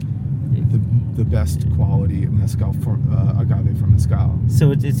best quality mezcal for agave from mezcal.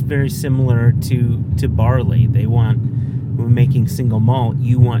 So it's very similar to barley. When making single malt,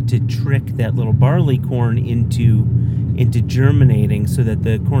 you want to trick that little barley corn into germinating, so that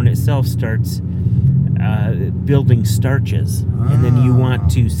the corn itself starts building starches, and then you want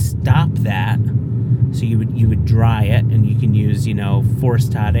to stop that. So you would dry it, and you can use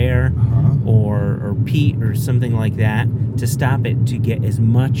forced hot air or peat or something like that to stop it, to get as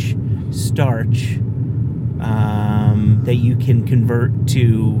much starch that you can convert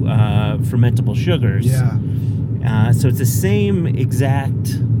to fermentable sugars. Yeah. So it's the same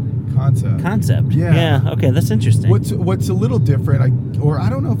exact concept. Yeah. Yeah. Okay, that's interesting. What's a little different, I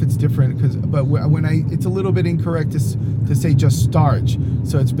don't know if it's different, it's a little bit incorrect to say just starch.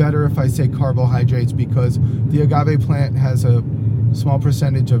 So it's better if I say carbohydrates, because the agave plant has a small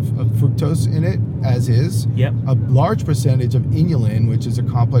percentage of fructose in it, as is. Yep. A large percentage of inulin, which is a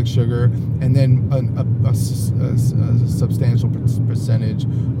complex sugar, and then a substantial percentage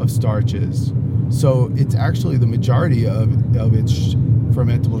of starches. So it's actually the majority of its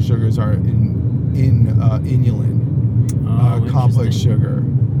fermentable sugars are in inulin, complex sugar.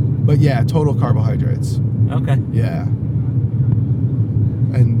 But yeah, total carbohydrates. Okay. Yeah.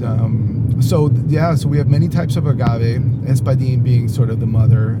 And so we have many types of agave, Espadín being sort of the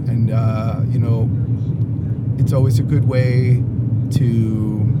mother, and it's always a good way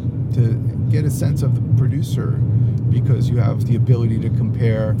to get a sense of the producer, because you have the ability to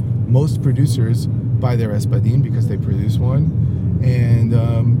compare most producers by their Espadín, because they produce one. And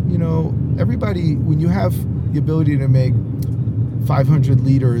everybody, when you have the ability to make 500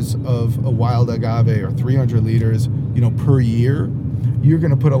 liters of a wild agave, or 300 liters per year, you're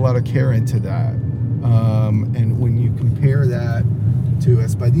going to put a lot of care into that. And when you compare that to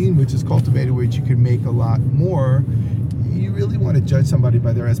Espadín, which is cultivated, which you can make a lot more, you really want to judge somebody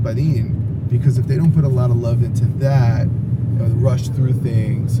by their Espadín, because if they don't put a lot of love into that, rush through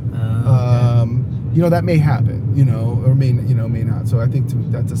things, that may happen, or may not. So I think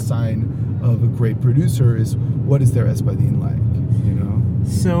that's a sign of a great producer, is what is their Espadín like,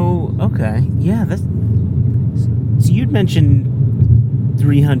 So, okay, yeah, so you'd mentioned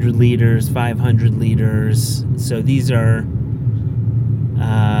 300 liters, 500 liters. So these are,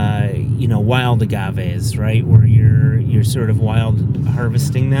 wild agaves, right? Where you're sort of wild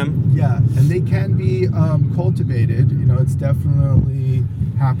harvesting them. Yeah, and they can be cultivated. It's definitely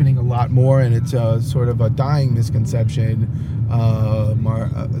happening a lot more, and it's sort of a dying misconception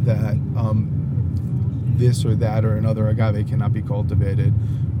that this or that or another agave cannot be cultivated.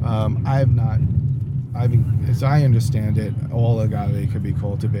 As I understand it, all agave could be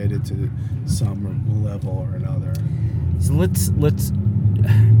cultivated to some level or another. So let's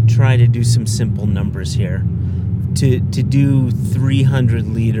try to do some simple numbers here. To do 300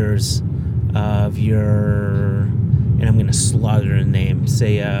 liters of your, and I'm going to slaughter a name,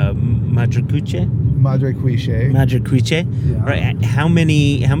 say Madrecuche? Madrecuche. Yeah. Right. How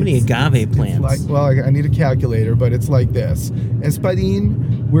many agave plants? I need a calculator, but it's like this.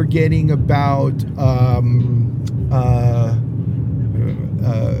 Espadín, we're getting about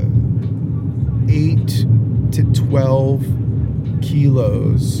 8 to 12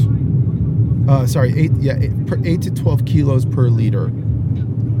 kilos. 8 to 12 kilos per liter.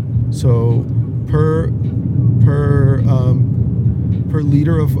 So per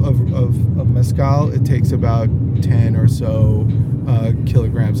liter of mezcal, it takes about 10 or so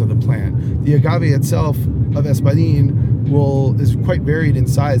kilograms of the plant. The agave itself of Espadín is quite varied in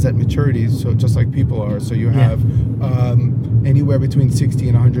size at maturity, so just like people are. So you have anywhere between 60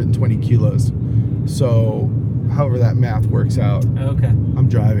 and 120 kilos. So however that math works out. Okay. I'm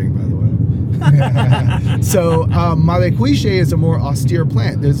driving, by the way. So Maracuiche is a more austere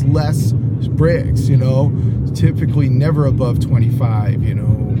plant. There's less Brix, typically never above 25,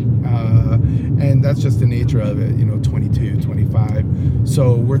 and that's just the nature of it, 22, 25.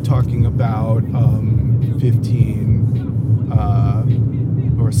 So we're talking about 15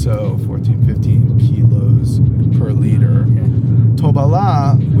 or so, 14, 15 kilos per liter.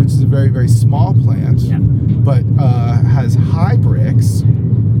 Tobala, which is a very, very small plant, but has high Brix,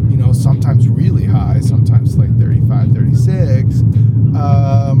 sometimes really high, sometimes like 35, 36.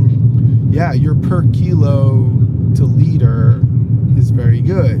 Your per kilo to liter is very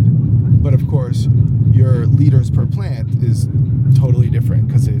good. But of course, your liters per plant is totally different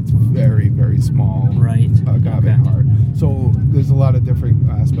because it's very, very small agave heart. So there's a lot of different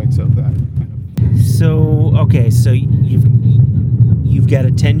aspects of that. So you've got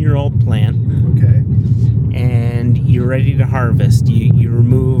a 10-year-old plant. Okay. And you're ready to harvest. You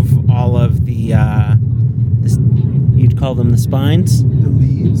remove all of the you'd call them the spines? The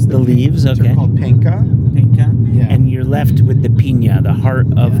leaves. The leaves, okay. They're called penca. Penca. Yeah. And you're left with the piña, the heart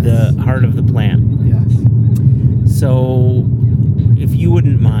of the plant. Yes. So, if you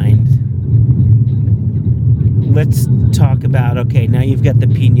wouldn't mind, let's talk about, okay, now you've got the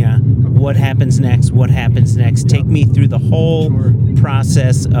piña. What happens next? What happens next? Take me through the whole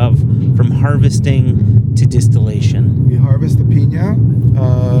process from harvesting to distillation. We harvest the piña,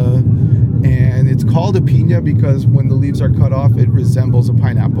 and it's called a piña because when the leaves are cut off, it resembles a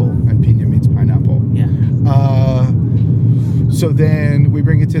pineapple, and piña means pineapple. Yeah. So then we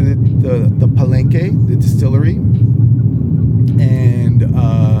bring it to the palenque, the distillery, and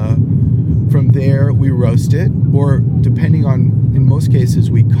from there we roast it, or depending on, in most cases,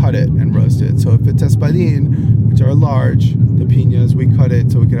 we cut it and roast it. So if it's espadín, which are large, the piñas, we cut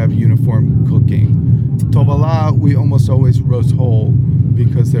it so we can have uniform cooking. Tobala, we almost always roast whole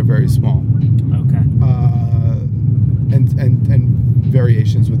because they're very small. Okay. And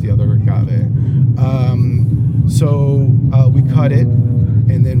variations with the other agave. So we cut it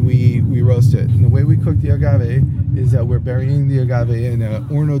and then we roast it. And the way we cook the agave is that we're burying the agave in a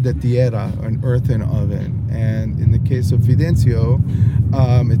horno de tierra, an earthen oven. And in the case of Fidencio,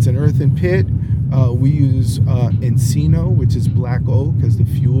 it's an earthen pit. We use encino, which is black oak, as the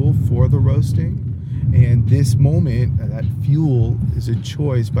fuel for the roasting. And this moment, that fuel is a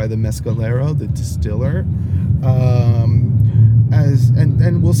choice by the mezcalero, the distiller,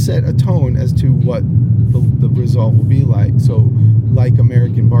 and will set a tone as to what the result will be like. So, like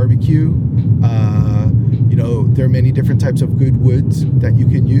American barbecue, there are many different types of good woods that you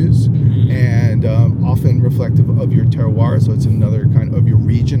can use, and often reflective of your terroir. So it's another kind of your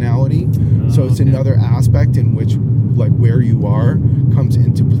regionality. So it's another aspect in which, like, where you are comes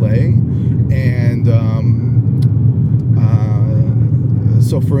into play. And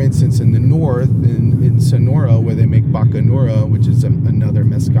so, for instance, in the north, in Sonora, where they make Bacanora, which is another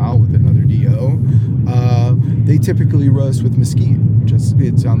mezcal with another DO, they typically roast with mesquite.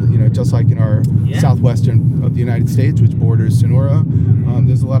 It's on, just like in our southwestern of the United States, which borders Sonora.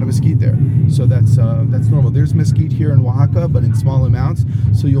 There's a lot of mesquite there, so that's normal. There's mesquite here in Oaxaca, but in small amounts.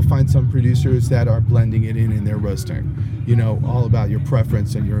 So you'll find some producers that are blending it in their roasting. All about your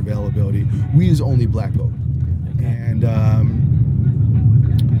preference and your availability. We use only black oak, and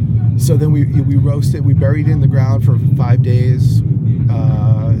so then we roast it. We bury it in the ground for 5 days.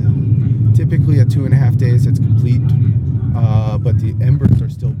 Typically at 2.5 days, it's complete, but the embers are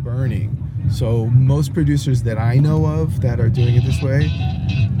still burning. So most producers that I know of that are doing it this way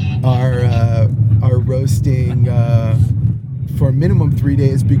are roasting for a minimum 3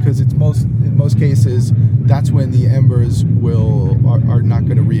 days, because in most cases that's when the embers are not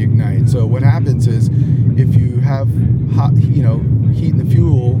going to reignite. So what happens is, if you have hot, heat in the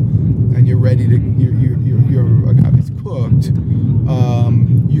fuel, and you're ready to your agave's cooked,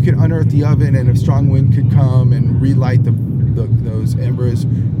 you can unearth the oven, and a strong wind could come and relight those embers,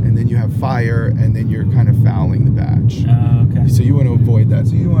 and then you have fire, and then you're kind of fouling the batch. Okay. So you want to avoid that.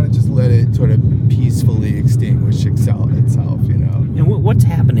 So you want to just let it sort of peacefully extinguish itself. And what's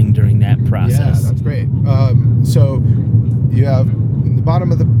happening during that process? Yeah, that's great. So you have, in the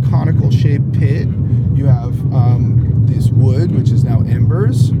bottom of the conical shaped pit, you have this wood, which is now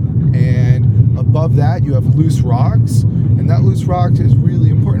embers, and above that you have loose rocks, and that loose rock is really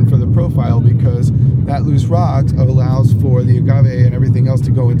important for the profile, because that loose rock allows for the agave and everything else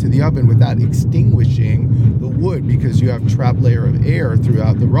to go into the oven without extinguishing the wood, because you have trapped layer of air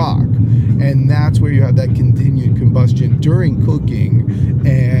throughout the rock, and that's where you have that continued combustion during cooking,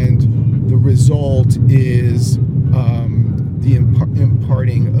 and the result is the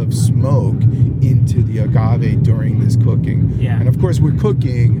imparting of smoke into the agave during this cooking. Yeah. And of course, we're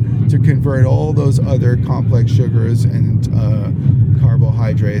cooking to convert all those other complex sugars and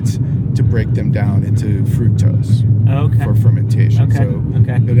carbohydrates to break them down into fructose Okay. for fermentation. Okay, So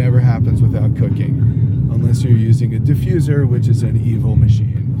okay. it never happens without cooking, unless you're using a diffuser, which is an evil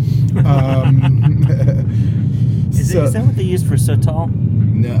machine. Is that what they use for sotol?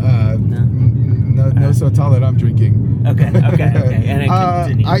 No Sotal that I'm drinking. Okay. And then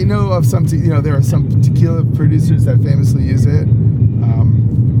continue. I know of some, there are some tequila producers that famously use it, and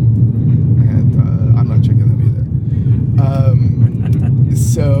I'm not drinking them either.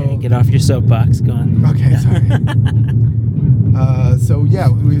 So Get off your soapbox. Go on. okay, sorry. So yeah,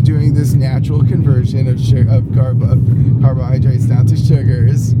 we're doing this natural conversion of carbohydrates down to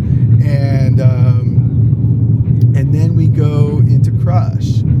sugars, and then we go into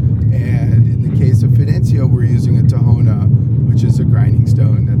crush. And in the case of Fidencio, we're using a Tahona, which is a grinding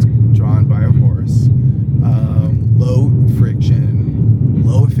stone that's drawn by a horse. Low friction,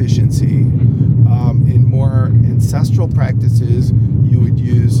 low efficiency. In more ancestral practices, you would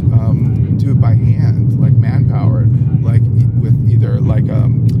use do it by hand, like manpower, like with either like a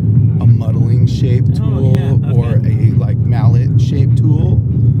muddling shaped tool or a like mallet shaped tool,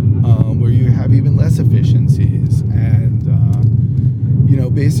 where you have even less efficiencies. And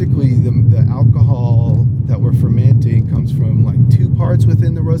basically the alcohol that we're fermenting comes from like two parts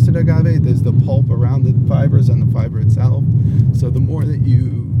within the roasted agave. There's the pulp around the fibers and the fiber itself. So the more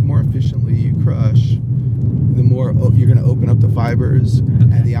efficiently you crush, the more you're going to open up the fibers,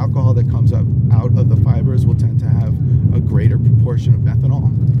 and the alcohol that comes out of the fibers will tend to have a greater proportion of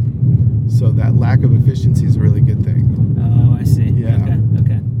methanol. So that lack of efficiency is a really good thing. Oh, I see. Yeah.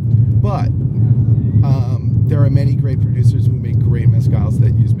 Okay. But there are many great producers who make great mezcals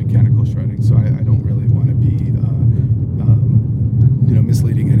that use mechanical shredding. So I don't really want to be,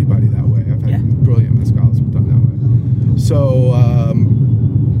 misleading anybody that way. I've had brilliant mezcals done that way.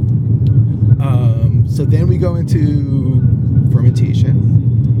 So then we go into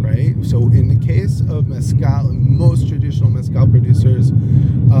fermentation, right? So in the case of mezcal, most traditional mezcal producers,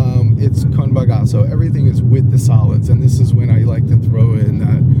 it's con bagazo. Everything is with the solids, and this is when I like to throw in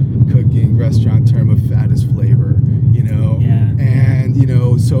that cooking restaurant term of fat is flavor, Yeah. And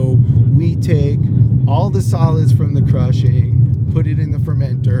so we take all the solids from the crushing, put it in the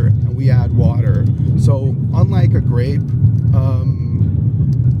fermenter, and we add water. So unlike a grape,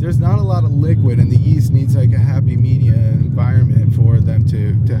 there's not a lot of liquid, and the yeast needs like a happy media environment for them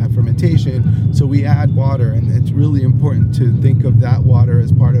to have fermentation. So we add water, and it's really important to think of that water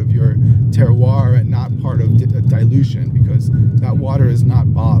as part of your terroir and not part of dilution, because that water is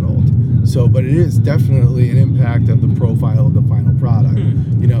not bottled. So, but it is definitely an impact of the profile of the final product.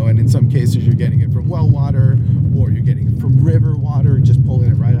 And in some cases you're getting it from well water, or you're getting it from river water, just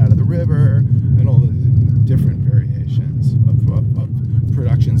pulling it right out of the river, and all the different variations of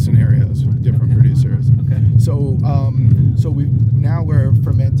production scenarios for different producers. Okay. So we're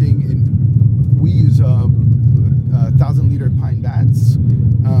fermenting, and we use 1,000-liter pine vats.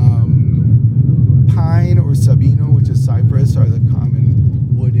 Pine or Sabino, which is cypress, are the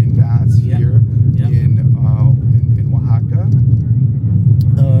common wooden vats here in Oaxaca.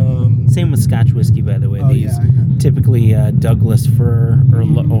 Same with Scotch whiskey, by the way. They use typically Douglas fir or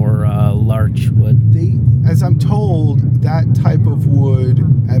larch wood. As I'm told, that type of wood,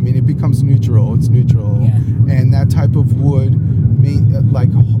 it becomes neutral. It's neutral, and that type of wood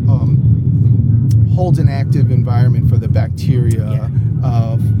holds an active environment for the bacteria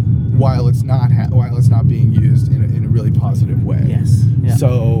while it's not being used in a really positive way. Yes. Yeah.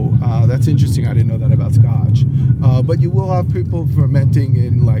 So that's interesting. I didn't know that about Scotch. But you will have people fermenting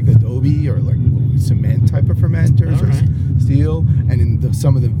in like adobe or like cement type of fermenters or steel, and in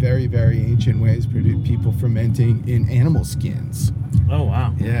some of the very, very ancient ways, people fermenting in animal skins. Oh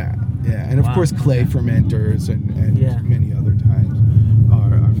wow. Yeah, and of course clay fermenters and many other types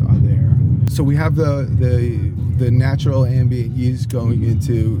are there. So we have the natural ambient yeast going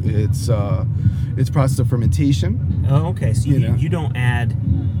into its process of fermentation. Oh, okay. So you don't add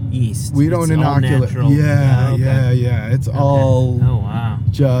yeast. We don't inoculate. Yeah. It's all. Oh wow.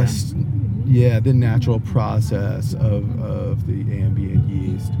 Just the natural process of the ambient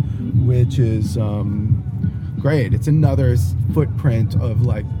yeast, which is great. It's another footprint of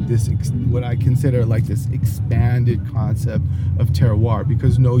like this, what I consider like this expanded concept of terroir,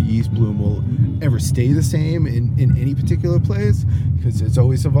 because no yeast bloom will ever stay the same in any particular place, because it's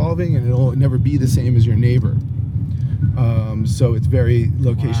always evolving and it'll never be the same as your neighbor. So it's very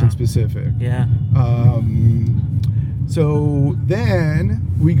location specific. Yeah. So then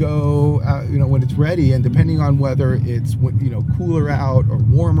we go, when it's ready, and depending on whether it's cooler out or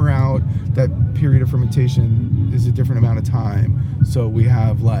warmer out, that period of fermentation is a different amount of time. So we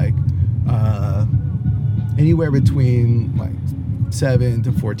have like anywhere between like 7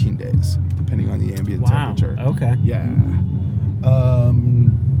 to 14 days, depending on the ambient temperature. Okay. Yeah.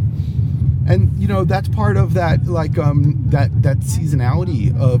 And that's part of that, like that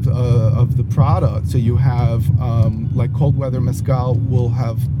seasonality of the product. So you have like cold weather mezcal will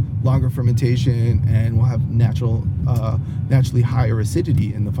have longer fermentation and will have naturally higher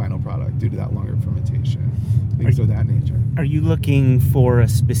acidity in the final product due to that longer fermentation. Things of that nature. Are you looking for a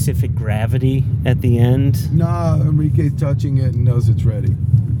specific gravity at the end? No, Enrique's touching it and knows it's ready.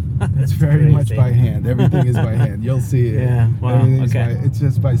 It's very much by hand. Everything is by hand. You'll see it. Yeah. Wow. Everything's Okay. it's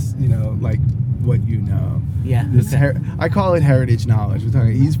just by like what you know. Yeah. This okay. I call it heritage knowledge. We're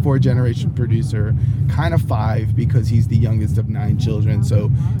talking. He's 4th generation producer, kind of 5 because he's the youngest of 9 children. So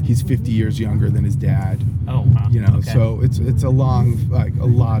he's 50 years younger than his dad. Oh wow. Okay. So it's a long, like a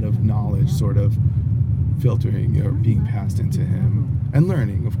lot of knowledge sort of filtering or being passed into him and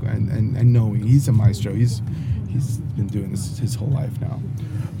learning and knowing. He's a maestro. He's been doing this his whole life now.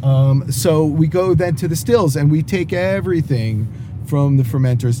 So we go then to the stills and we take everything from the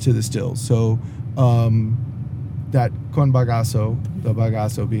fermenters to the stills. So that con bagazo, the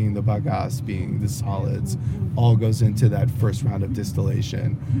bagazo being the bagasse, being the solids, all goes into that first round of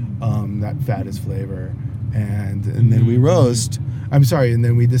distillation, that fattest flavor. And then we roast, and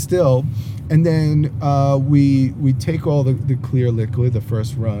then we distill, and then we take all the clear liquid, the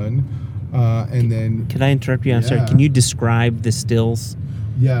first run, and then... Can I interrupt you? I'm sorry. Yeah. Can you describe the stills?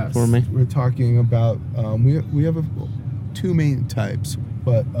 Yes, for me? We're talking about we have 2 main types,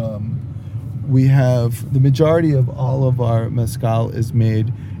 but we have the majority of all of our mezcal is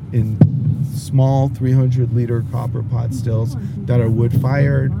made in small 300-liter copper pot stills that are wood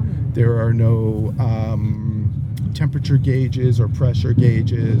fired. There are no temperature gauges or pressure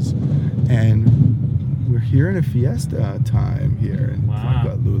gauges, and we're here in a fiesta time here in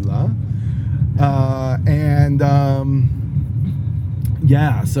Tagalula.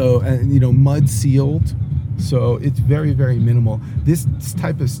 Mud sealed, so it's very, very minimal. This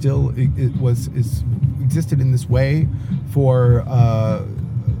type of still existed in this way for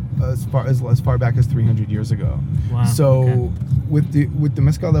as far back as 300 years ago. Wow. So okay. with the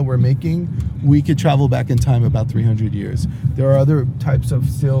mezcal that we're making, we could travel back in time about 300 years. There are other types of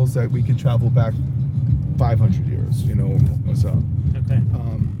stills that we could travel back 500 years. Or so. Okay.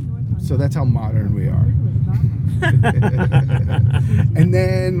 So that's how modern we are. And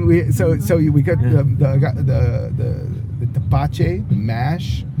then we got the tepache, the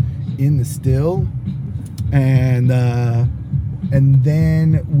mash, in the still, and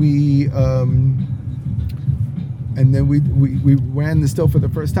then we ran the still for the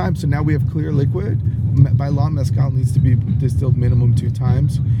first time. So now we have clear liquid. By law, mezcal needs to be distilled minimum 2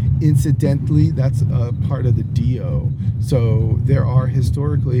 times. Incidentally, that's a part of the DO. So there are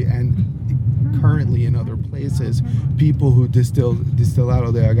historically and currently in other places people who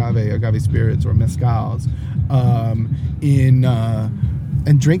destilado de agave spirits or mezcals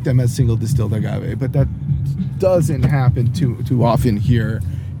and drink them as single distilled agave, but that doesn't happen too often here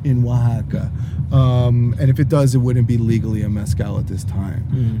in Oaxaca. And if it does, it wouldn't be legally a mezcal at this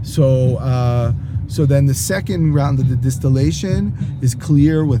time. So then the second round of the distillation is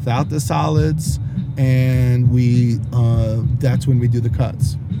clear without the solids, and that's when we do the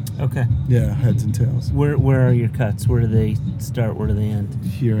cuts. Okay. Yeah, heads and tails. Where are your cuts? Where do they start? Where do they end?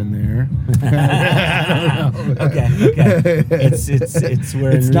 Here and there. Okay. It's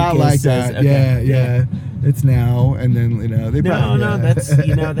where it's not Enrique like says, that. okay, Yeah. It's now and then they probably,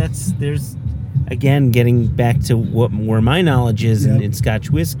 that's there's again getting back to where my knowledge is in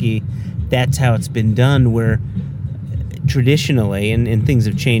Scotch whiskey. That's how it's been done. Where traditionally, and things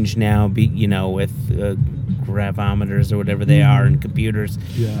have changed now. With gravometers or whatever they are and computers.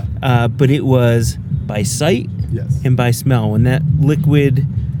 Yeah. But it was by sight and by smell. When that liquid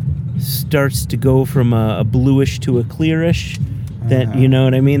starts to go from a bluish to a clearish, that you know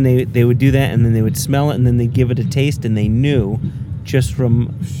what I mean. They would do that, and then they would smell it, and then they'd give it a taste, and they knew just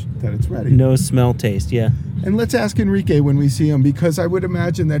from that it's ready. Nose, smell, taste. Yeah. And let's ask Enrique when we see him, because I would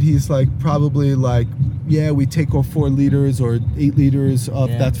imagine that he's probably we take off 4 liters or 8 liters up.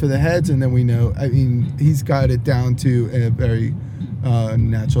 Yeah. That's for the heads, and then we know. I mean, he's got it down to a very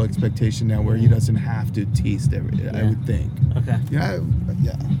natural expectation now, where he doesn't have to taste everything. I would think. Okay. Yeah.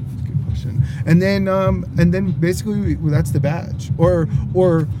 Good question. And then basically that's the batch. Or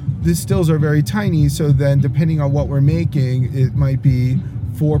the stills are very tiny, so then depending on what we're making, it might be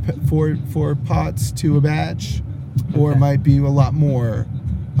 4 pots to a batch, or it Okay. might be a lot more.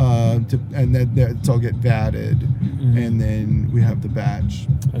 And then it's all get vatted, and then we have the batch.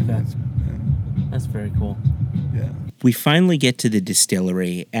 Okay. That's- That's very cool. yeah. We finally get to the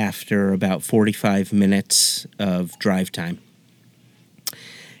distillery after about 45 minutes of drive time.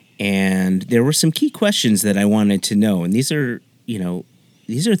 And there were some key questions that I wanted to know. And these are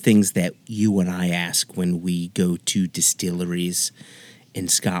things that you and I ask when we go to distilleries in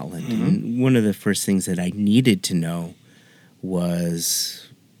Scotland. And one of the first things that I needed to know was,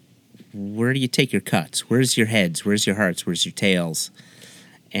 where do you take your cuts? Where's your heads? Where's your hearts? Where's your tails?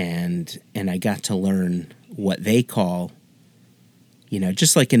 And I got to learn what they call,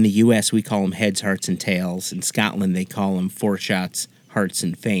 just like in the U.S. we call them heads, hearts, and tails. In Scotland they call them foreshots, hearts,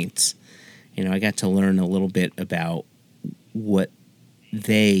 and feints. I got to learn a little bit about what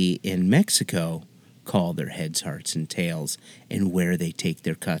they in Mexico call their heads, hearts, and tails, and where they take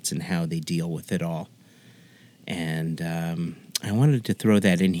their cuts and how they deal with it all. And I wanted to throw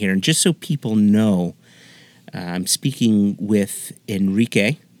that in here. And just so people know, I'm speaking with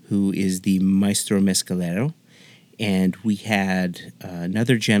Enrique, who is the Maestro Mezcalero, and we had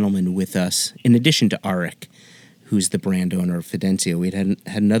another gentleman with us, in addition to Arik, who's the brand owner of Fidencio. We had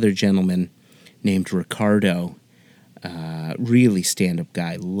another gentleman named Ricardo, really stand-up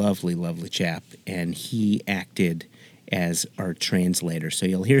guy, lovely, lovely chap, and he acted as our translator. So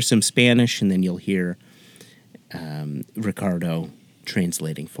you'll hear some Spanish, and then you'll hear Ricardo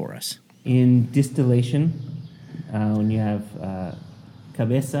translating for us. In distillation, when you have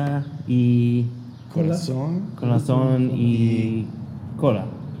cabeza y corazón y cola,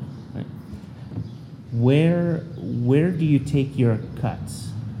 right? Where do you take your cuts?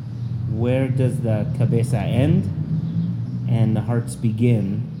 Where does the cabeza end and the hearts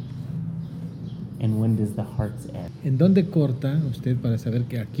begin? And when does the hearts end? ¿En dónde corta usted para saber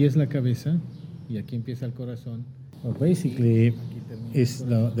que aquí es la cabeza y aquí empieza el corazón? Well, basically, it's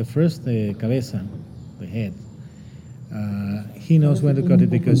the first cabeza, the head. He knows when to cut it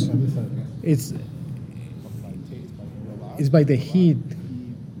because it's by the heat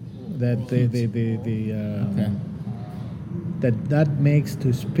that that makes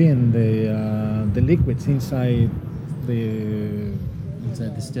to spin the liquids inside the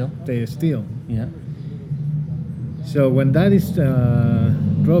still? the steel. Yeah. So when that is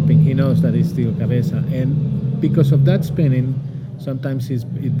dropping, he knows that it's still cabeza, and because of that spinning, sometimes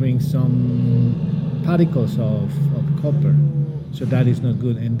it brings some particles of copper, so that is not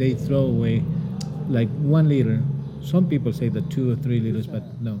good, and they throw away like 1 liter. Some people say that 2 or 3 liters, but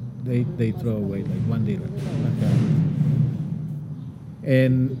no, they throw away like 1 liter. Okay.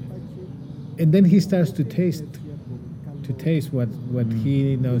 And then he starts to taste what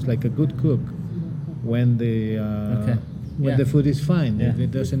he knows, like a good cook, when the when the food is fine. If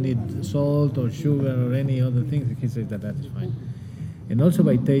it doesn't need salt or sugar or any other things, he says that is fine. And also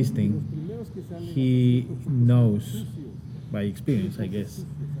by tasting, he knows by experience, I guess,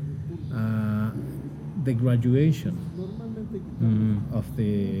 the graduation of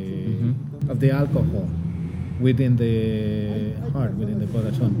the alcohol within the heart, within the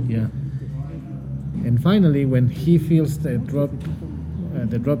corazón. Yeah. And finally, when he feels the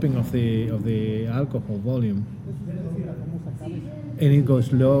dropping of the alcohol volume, and it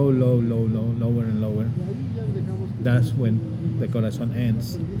goes lower and lower, that's when the corazón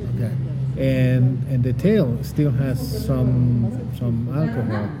ends. Okay. And the tail still has some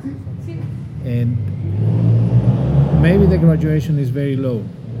alcohol, and maybe the graduation is very low,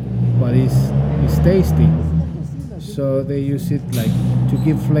 but it's tasty. So they use it like to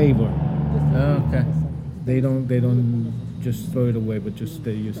give flavor. Oh, okay. They don't just throw it away, but just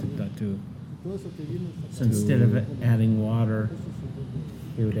they use it that too. So instead of adding water,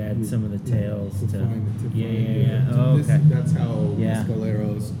 he would add some of the tails to. Yeah. Oh, okay. That's how Yeah.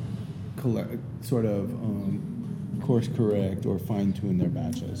 Mescaleros sort of course correct or fine tune their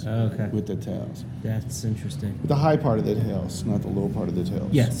batches Okay. with the tails. That's interesting. The high part of the tails, not the low part of the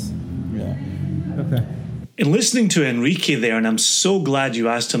tails. Yes. Yeah. Okay. In listening to Enrique there, and I'm so glad you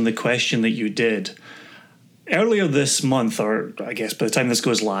asked him the question that you did. Earlier this month, or I guess by the time this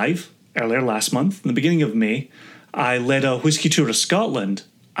goes live, earlier last month, in the beginning of May, I led a whiskey tour of Scotland.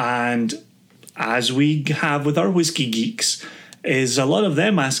 And as we have with our whiskey geeks, is a lot of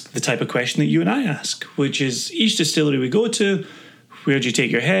them ask the type of question that you and I ask, which is each distillery we go to, where do you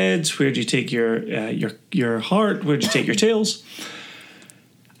take your heads? Where do you take your heart? Where do you take your tails?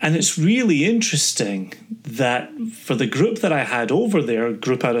 And it's really interesting that for the group that I had over there, a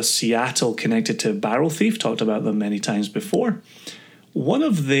group out of Seattle connected to Barrel Thief, talked about them many times before, one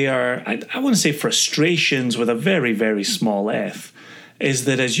of their, I want to say frustrations with a very, very small f, is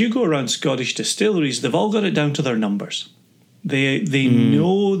that as you go around Scottish distilleries, they've all got it down to their numbers. They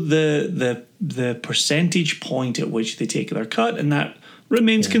know the percentage point at which they take their cut, and that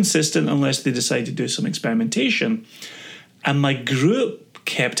remains consistent unless they decide to do some experimentation. And my group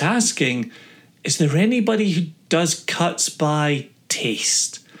kept asking, is there anybody who does cuts by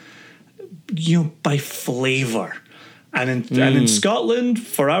taste? By flavour? And in Scotland,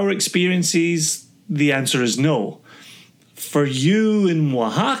 for our experiences, the answer is no. For you in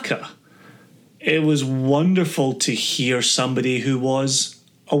Oaxaca, it was wonderful to hear somebody who was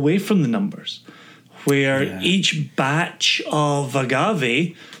away from the numbers, where each batch of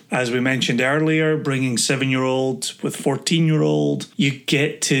agave, as we mentioned earlier, bringing 7-year-old with 14-year-old, you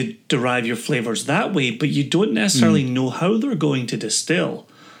get to derive your flavors that way, but you don't necessarily know how they're going to distill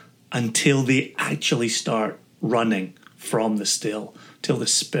until they actually start running from the still, till the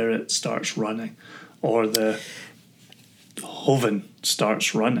spirit starts running or the oven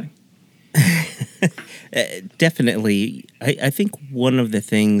starts running. Definitely. I think one of the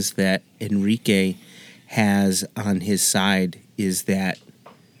things that Enrique has on his side is that,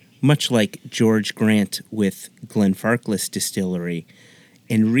 much like George Grant with Glenfarclas Distillery,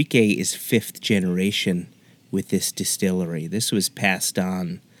 Enrique is 5th generation with this distillery. This was passed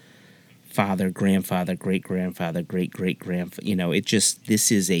on father, grandfather, great-grandfather, great-great-grandfather.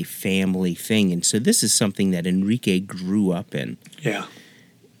 This is a family thing. And so this is something that Enrique grew up in. Yeah.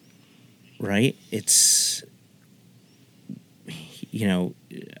 Right? It's,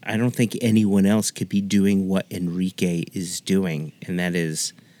 I don't think anyone else could be doing what Enrique is doing. And that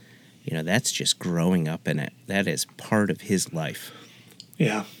is, that's just growing up in it. That is part of his life.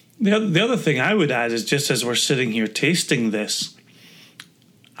 Yeah. The other thing I would add is, just as we're sitting here tasting this,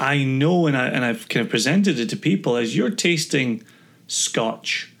 I know, and I've kind of presented it to people, as you're tasting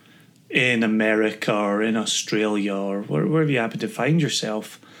Scotch in America or in Australia or wherever you happen to find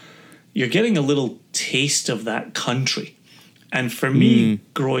yourself, you're getting a little taste of that country. And for me,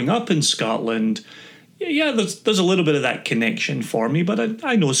 growing up in Scotland, there's a little bit of that connection for me, but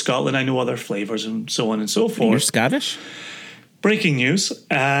I know Scotland, I know other flavours and so on and so forth. You're Scottish? Breaking news.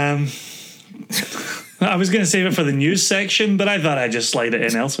 I was going to save it for the news section, but I thought I'd just slide it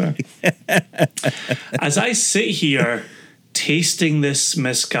in elsewhere. As I sit here tasting this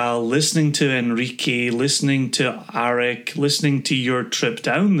mezcal, listening to Enrique, listening to Arik, listening to your trip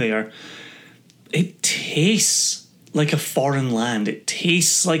down there, it tastes like a foreign land. It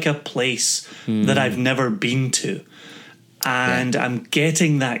tastes like a place that I've never been to. And I'm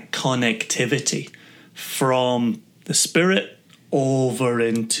getting that connectivity from the spirit over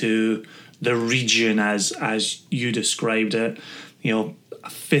into the region as you described it.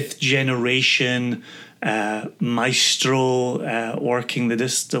 5th generation maestro working the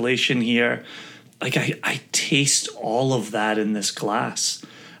distillation here. Like I taste all of that in this glass.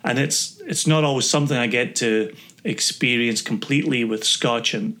 And it's not always something I get to experience completely with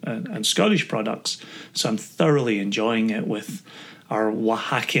Scotch and Scottish products. So I'm thoroughly enjoying it with our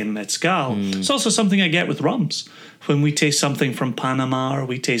Oaxacan mezcal. It's also something I get with rums. When we taste something from Panama, or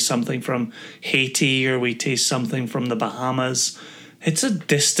we taste something from Haiti, or we taste something from the Bahamas, it's a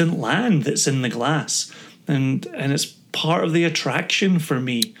distant land that's in the glass. And it's part of the attraction for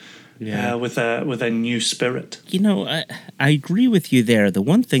me with a new spirit. I agree with you there. The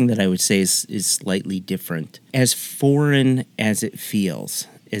one thing that I would say is slightly different. As foreign as it feels,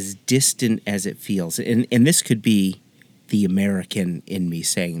 as distant as it feels, and this could be the American in me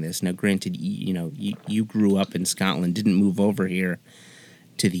saying this. Now, granted, you grew up in Scotland, didn't move over here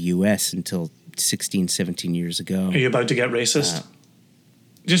to the U.S. until 16, 17 years ago. Are you about to get racist?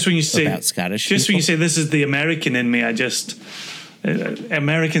 Just when you say about Scottish just people? When you say this is the American in me,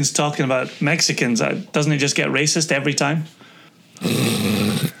 Americans talking about Mexicans, doesn't it just get racist every time?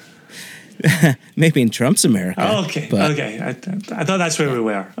 Maybe in Trump's America. Oh, okay. Okay. I thought that's where we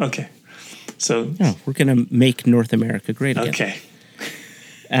were. Okay. So we're going to make North America great again.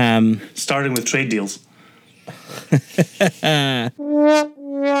 Okay. Starting with trade deals.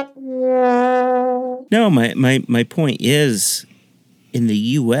 No, my point is, in the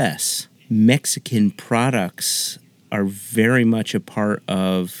U.S., Mexican products are very much a part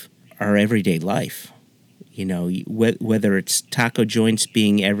of our everyday life. Whether it's taco joints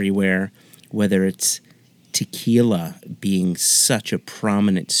being everywhere, whether it's tequila being such a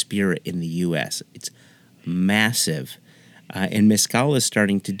prominent spirit in the U.S. It's massive. And mezcal is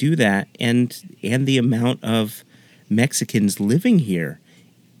starting to do that. And the amount of Mexicans living here,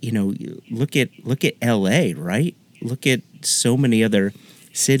 look at L.A., right? Look at so many other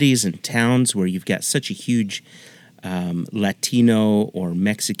cities and towns where you've got such a huge Latino or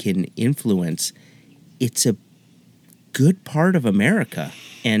Mexican influence. It's good part of America.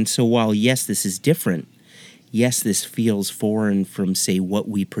 And so while, yes, this is different, yes, this feels foreign from, say, what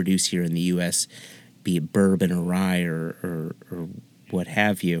we produce here in the U.S., be it bourbon or rye or what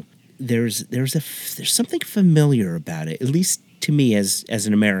have you, there's something familiar about it, at least to me as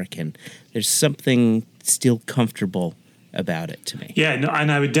an American. There's something still comfortable about it to me. Yeah, no,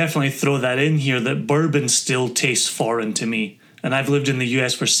 and I would definitely throw that in here, that bourbon still tastes foreign to me. And I've lived in the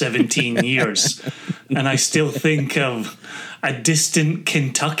US for 17 years, and I still think of a distant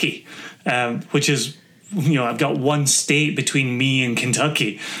Kentucky, which is, I've got one state between me and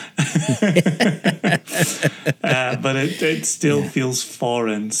Kentucky. But it still feels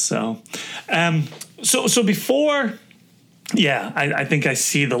foreign. So before... Yeah, I think I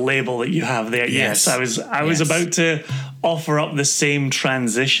see the label that you have there. Yes, I was about to offer up the same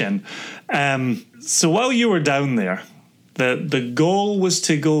transition. So while you were down there, the goal was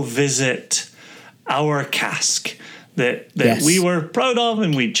to go visit our cask that we were proud of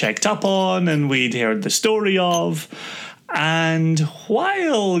and we'd checked up on and we'd heard the story of. And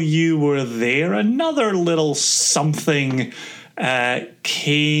while you were there, another little something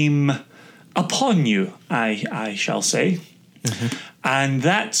came upon you, I shall say. Mm-hmm. And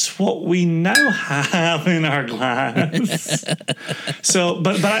that's what we now have in our glass.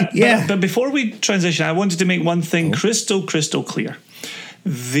 But before we transition, I wanted to make one thing crystal clear.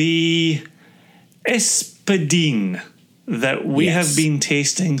 The Espadin that we have been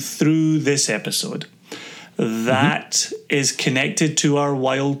tasting through this episode, that is connected to our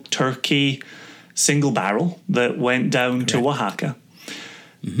Wild Turkey single barrel that went down to Oaxaca.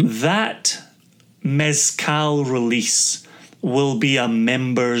 Mm-hmm. That mezcal release will be a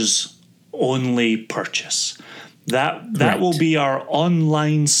members only purchase. That will be our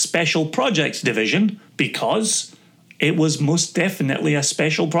online special projects division, because it was most definitely a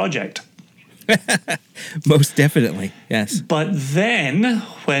special project. Most definitely, yes. But then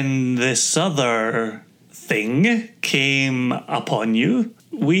when this other thing came upon you,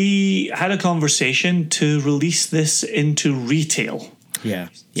 we had a conversation to release this into retail. Yeah.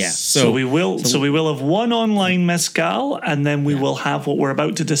 So we will have one online mezcal, and then we will have what we're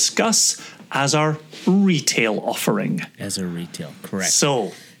about to discuss as our retail offering. As a retail, correct.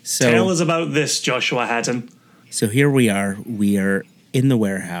 So tell us about this, Joshua Hatton. So here we are. We are in the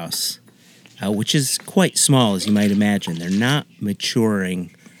warehouse, which is quite small, as you might imagine. They're not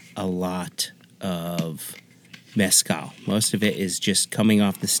maturing a lot of mezcal. Most of it is just coming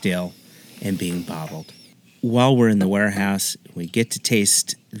off the still and being bottled. While we're in the warehouse, we get to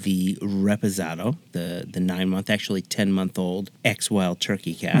taste the Reposado, the 9-month, actually 10-month-old ex-Wild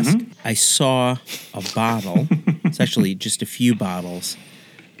Turkey cask. Mm-hmm. I saw a bottle, it's actually just a few bottles,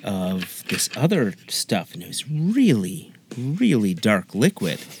 of this other stuff, and it was really, really dark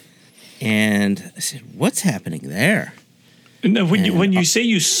liquid. And I said, what's happening there? Now, when you say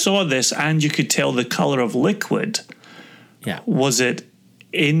you saw this and you could tell the color of liquid, was it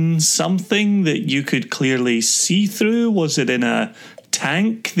in something that you could clearly see through? Was it in a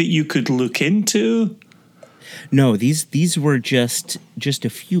tank that you could look into? No, these were just a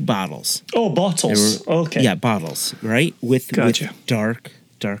few bottles. Oh, bottles. Okay. Yeah, bottles, right? With dark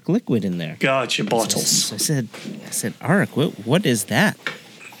liquid in there. Gotcha, bottles. So I said, Arik, what is that?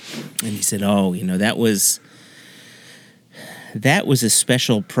 And he said, that was a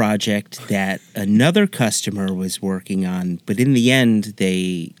special project that another customer was working on, but in the end,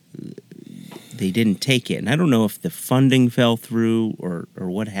 they didn't take it. And I don't know if the funding fell through or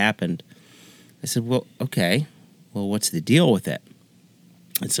what happened. I said, well, okay. Well, what's the deal with it?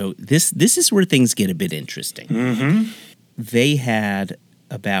 And so this is where things get a bit interesting. Mm-hmm. They had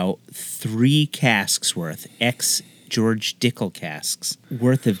about 3 casks worth, George Dickel casks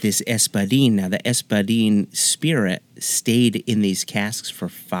worth of this Espadin. Now, the Espadin spirit stayed in these casks for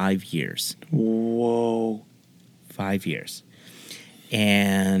 5 years. Whoa. 5 years.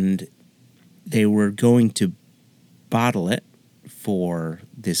 And they were going to bottle it for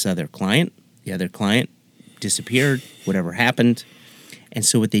this other client. The other client disappeared, whatever happened. And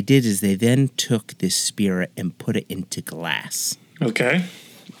so what they did is they then took this spirit and put it into glass. Okay.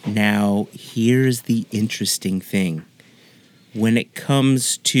 Now, here's the interesting thing. When it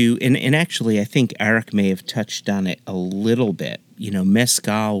comes to, and actually I think Arik may have touched on it a little bit,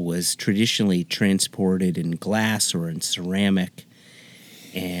 mezcal was traditionally transported in glass or in ceramic,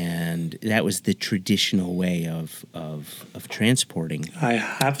 and that was the traditional way of transporting I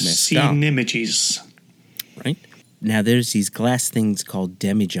have mezcal. seen images. Right? Now, there's these glass things called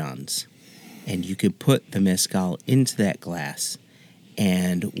demijohns, and you could put the mezcal into that glass.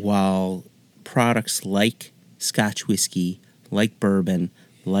 And while products like Scotch whiskey, like bourbon,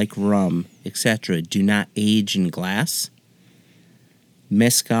 like rum, etc., do not age in glass,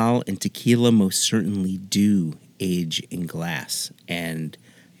 mezcal and tequila most certainly do age in glass, and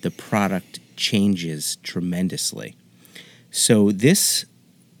the product changes tremendously. So this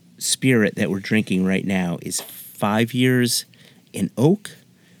spirit that we're drinking right now is 5 years in oak,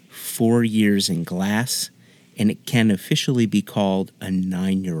 4 years in glass, and it can officially be called a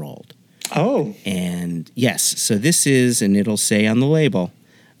 9-year-old. Oh. And yes, so this is, and it'll say on the label,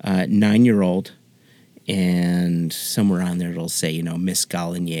 9-year-old, and somewhere on there it'll say,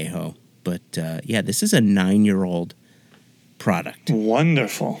 Mezcal Añejo. But yeah, this is a 9-year-old product.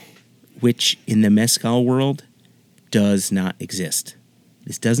 Wonderful. Which in the mezcal world does not exist.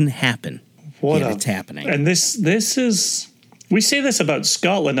 This doesn't happen. It's happening. And this is, we say this about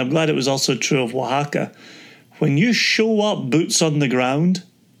Scotland. I'm glad it was also true of Oaxaca. When you show up boots on the ground,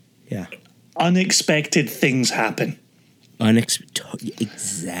 yeah, unexpected things happen.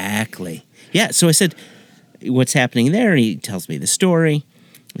 Exactly. Yeah, so I said, what's happening there? And he tells me the story.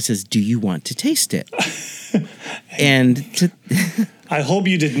 He says, do you want to taste it? I hope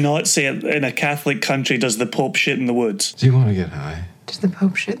you did not say it in a Catholic country, does the Pope shit in the woods? Do you want to get high? Does the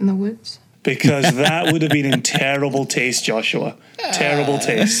Pope shit in the woods? Because that would have been in terrible taste, Joshua. Terrible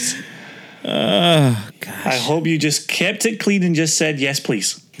taste. Oh, gosh. I hope you just kept it clean and just said, yes,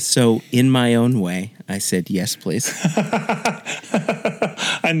 please. So, in my own way, I said, yes, please.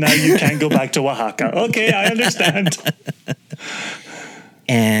 And now you can't go back to Oaxaca. Okay, I understand.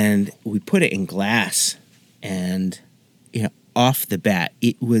 And we put it in glass. And, off the bat,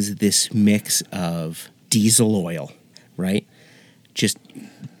 it was this mix of diesel oil, right? Just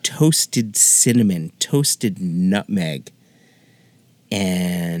toasted cinnamon, toasted nutmeg,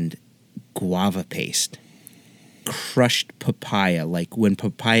 and guava paste, crushed papaya, like when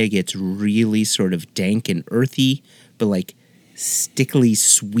papaya gets really sort of dank and earthy, but like stickily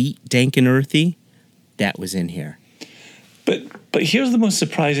sweet, dank and earthy, that was in here. But here's the most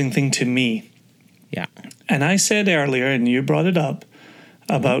surprising thing to me. Yeah. And I said earlier, and you brought it up,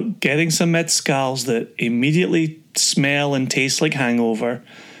 about getting some mezcals that immediately smell and taste like hangover.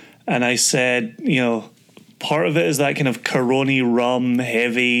 And I said, part of it is that kind of Coroni rum,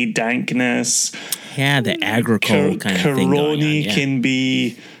 heavy dankness. Yeah, the agricole kind of thing going on. Coroni Yeah. can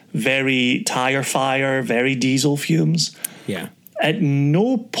be very tire fire, very diesel fumes. Yeah. At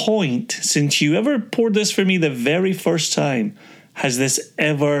no point since you ever poured this for me the very first time has this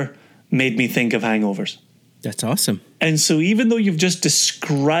ever made me think of hangovers. That's awesome. And so even though you've just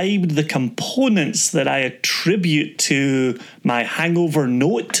described the components that I attribute to my hangover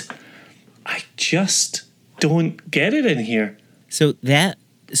note, I just don't get it in here. So that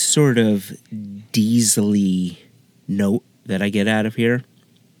sort of diesel-y note that I get out of here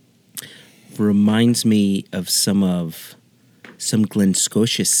reminds me of some Glen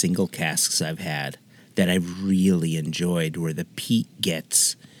Scotia single casks I've had that I've really enjoyed, where the peat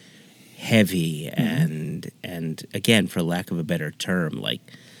gets heavy and again, for lack of a better term, like,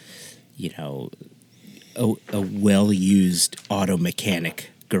 a well-used auto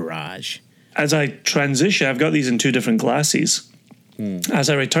mechanic garage. As I transition, I've got these in two different glasses. As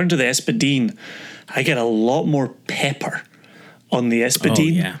I return to the Espadine, I get a lot more pepper on the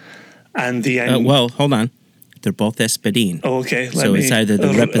Espadine. Oh, yeah. And the... well, hold on. They're both Espadine. Oh, okay. So it's either the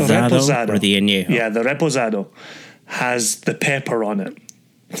Reposado or the Añejo. Yeah, the Reposado has the pepper on it.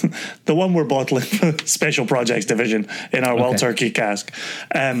 The one we're bottling for Special Projects Division in our Wild Turkey cask.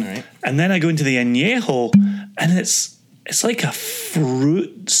 Right. And then I go into the Añejo, and it's like a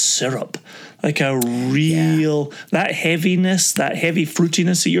fruit syrup. Like a real, that heaviness, that heavy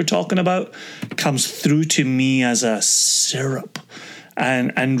fruitiness that you're talking about comes through to me as a syrup.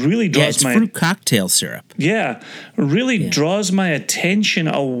 And really draws it's fruit cocktail syrup. Yeah, really draws my attention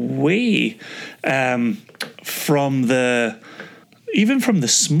away from the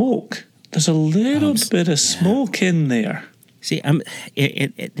smoke. There's a little bit of smoke in there. See, and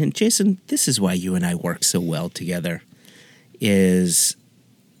Jason, this is why you and I work so well together. Is,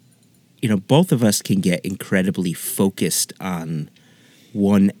 both of us can get incredibly focused on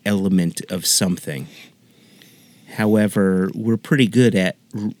one element of something. However, we're pretty good at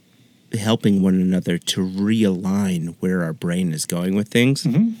helping one another to realign where our brain is going with things.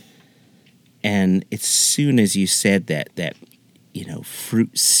 Mm-hmm. And as soon as you said that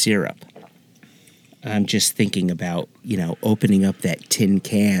fruit syrup, I'm just thinking about, opening up that tin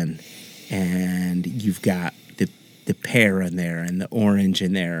can and you've got the pear in there and the orange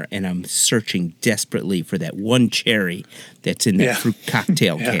in there, and I'm searching desperately for that one cherry that's in that fruit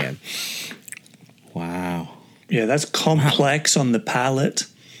cocktail can. Wow. Yeah, that's complex on the palate.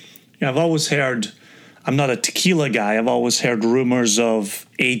 I've always heard I'm not a tequila guy. I've always heard rumors of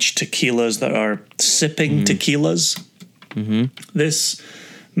aged tequilas that are sipping tequilas. This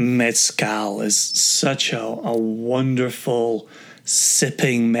mezcal is such a wonderful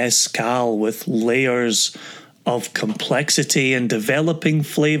sipping mezcal with layers of complexity and developing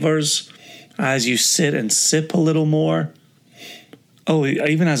flavors as you sit and sip a little more. Oh,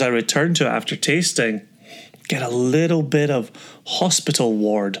 even as I return to it after tasting, get a little bit of hospital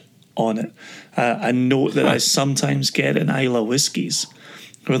ward on it. A note that I sometimes get in Islay whiskies,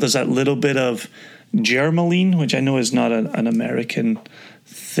 where there's that little bit of germaline, which I know is not an American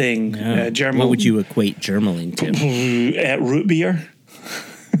thing. What would you equate germaline to? Root beer.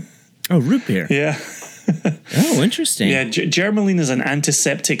 Oh, root beer. Yeah. Oh, interesting. Yeah, germaline is an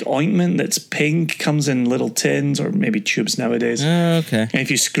antiseptic ointment that's pink, comes in little tins or maybe tubes nowadays. Oh, okay. And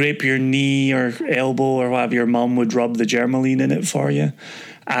if you scrape your knee or elbow or whatever, your mum would rub the germaline in it for you.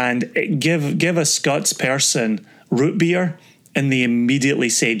 And give a Scots person root beer and they immediately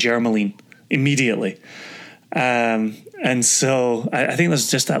say germaline. Immediately. And so I think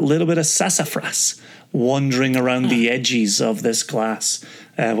there's just that little bit of sassafras wandering around the edges of this glass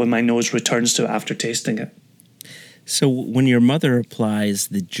when my nose returns to it after tasting it. So when your mother applies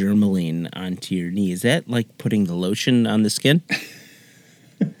the germaline onto your knee, is that like putting the lotion on the skin?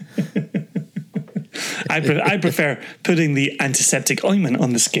 I prefer putting the antiseptic ointment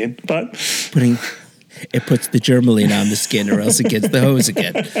on the skin, but it puts the germaline on the skin, or else it gets the hose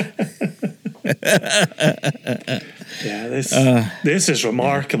again. Yeah, this is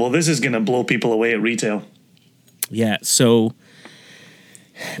remarkable. This is going to blow people away at retail. Yeah, so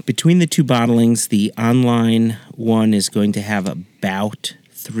between the two bottlings, the online one is going to have about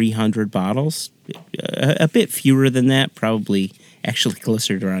 300 bottles, a bit fewer than that, probably actually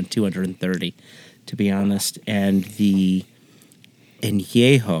closer to around 230, to be honest. And the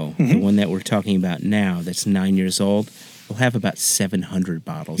Añejo, the one that we're talking about now, that's 9 years old, will have about 700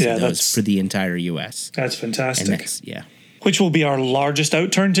 bottles of those for the entire U.S. That's fantastic. And which will be our largest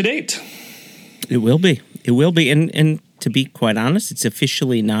outturn to date. It will be. It will be. And to be quite honest, it's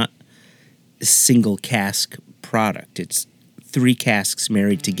officially not a single cask product. It's 3 casks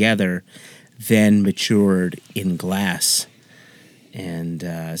married together, then matured in glass.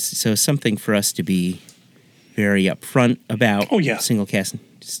 And so something for us to be very upfront about. Oh, yeah. Single Cask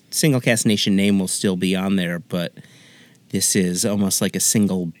Nation name will still be on there, but this is almost like a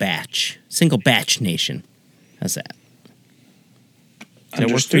single batch nation. How's that? Does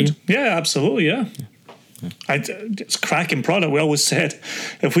that work for you? Yeah, absolutely, yeah. It's cracking product. We always said,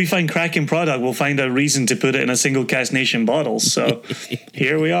 if we find cracking product, we'll find a reason to put it in a Single Cask Nation bottle. So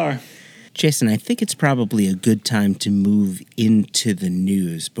here we are. Jason, I think it's probably a good time to move into the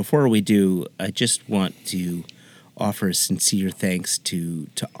news. Before we do, I just want to offer a sincere thanks to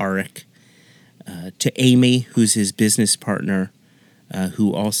Arik, to Amy, who's his business partner,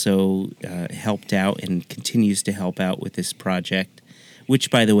 who also helped out and continues to help out with this project. Which,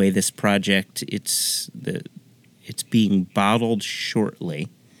 by the way, this project it's being bottled shortly,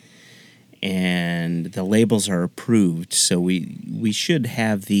 and the labels are approved. So we should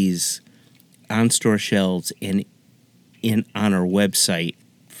have these on store shelves and on our website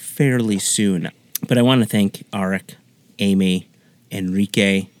fairly soon. But I want to thank Arik, Amy,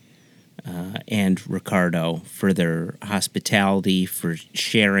 Enrique, and Ricardo for their hospitality, for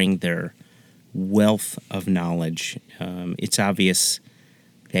sharing their wealth of knowledge. It's obvious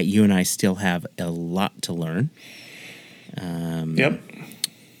that you and I still have a lot to learn. Yep.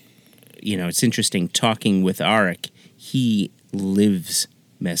 You know, it's interesting talking with Arik. He lives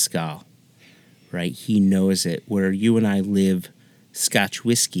mezcal, right? He knows it. Where you and I live Scotch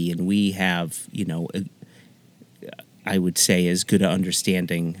whiskey, and we have, I would say, as good an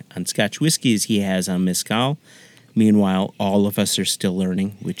understanding on Scotch whiskey as he has on mezcal. Meanwhile, all of us are still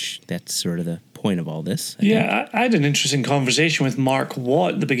learning, which that's sort of the point of all this. I had an interesting conversation with Mark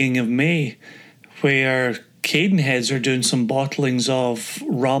Watt at the beginning of May, where Cadenheads are doing some bottlings of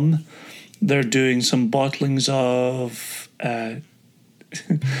rum. They're doing some bottlings of...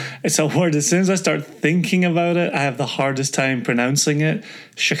 it's a word. As soon as I start thinking about it, I have the hardest time pronouncing it.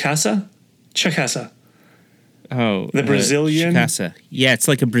 Chacasa? Oh, the Brazilian. Chacasa. Yeah, it's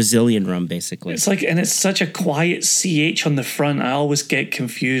like a Brazilian rum, basically. It's like, and it's such a quiet CH on the front. I always get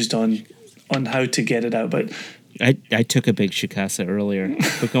confused on how to get it out. But I took a big Chacasa earlier.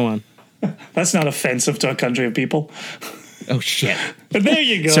 But go on. That's not offensive to a country of people. Oh shit! But there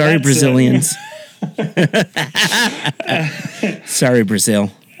you go. Sorry, Brazilians. Sorry,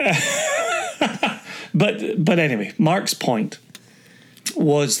 Brazil. But anyway, Mark's point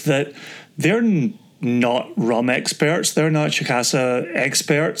was that they're not rum experts. They're not Chacasa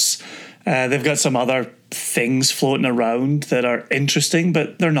experts. They've got some other things floating around that are interesting,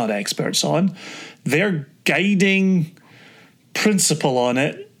 but they're not experts on. Their guiding principle on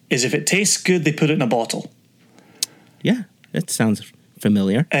it is if it tastes good, they put it in a bottle. Yeah, that sounds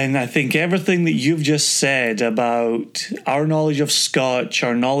familiar. And I think everything that you've just said about our knowledge of Scotch,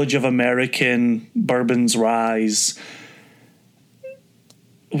 our knowledge of American bourbon's rise,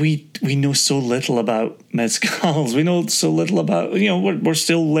 we know so little about mezcals. We know so little about, we're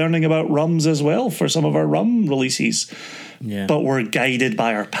still learning about rums as well for some of our rum releases. Yeah. But we're guided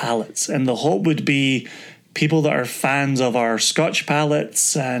by our palates. And the hope would be people that are fans of our Scotch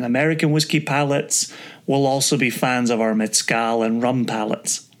palates and American whiskey palates will also be fans of our mezcal and rum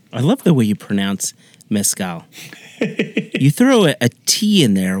palates. I love the way you pronounce mezcal. You throw a T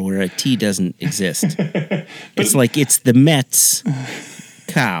in there where a T doesn't exist. It's like it's the Mets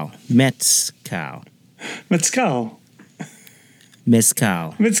cow. Mets cow. Mezcal.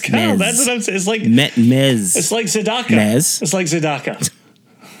 Mezcal. Mezcal. Mez. That's what I'm saying. It's like Mez. It's like Sedaka. Mez. It's like Sedaka.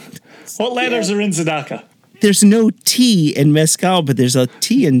 What letters are in Sedaka? There's no T in mezcal, but there's a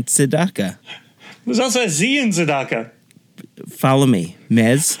T in Sedaka. There's also a Z in Sedaka. Follow me.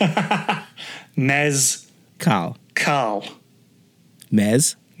 Mez. Mez. Cal. Cal.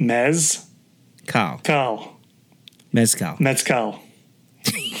 Mez. Mez. Cal. Cal. Mezcal. Mezcal.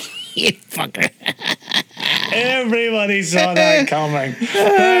 You fucker. Everybody saw that coming.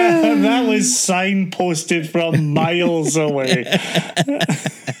 That was signposted from miles away.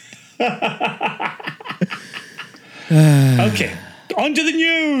 Okay, on to the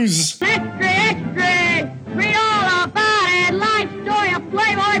news. Extra, extra! Read all about it. Life story of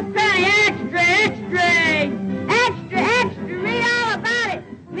Playboy Penny. Extra, extra! Extra, extra! Read all about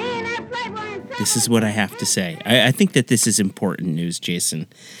it. Me and that Playboy and This is what I have to say. I think that this is important news, Jason.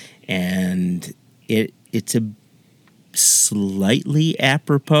 And it's a slightly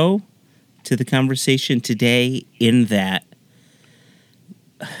apropos to the conversation today in that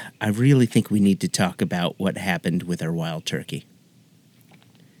I really think we need to talk about what happened with our wild turkey.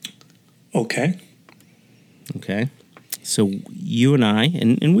 Okay. Okay. So you and I,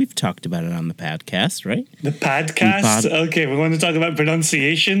 and we've talked about it on the podcast, right? The podcast? Okay, we want to talk about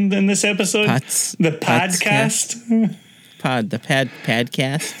pronunciation in this episode? The podcast? The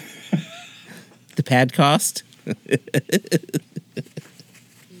padcast? The padcast?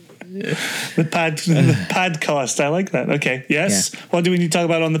 The podcast. I like that. Okay. Yes. Yeah. What do we need to talk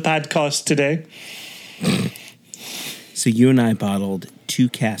about on the podcast today? So you and I bottled 2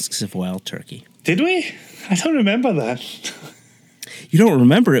 casks of wild turkey. Did we? I don't remember that. You don't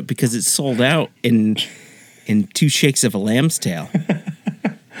remember it because it sold out in 2 shakes of a lamb's tail.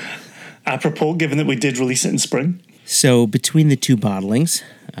 Apropos, given that we did release it in spring. So between the 2 bottlings,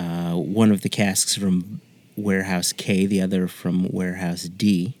 one of the casks from Warehouse K, the other from Warehouse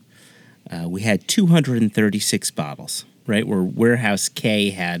D, we had 236 bottles, right? Where Warehouse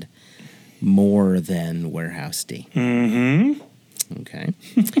K had more than Warehouse D. Mm-hmm. Okay.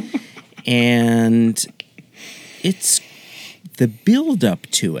 And it's the build-up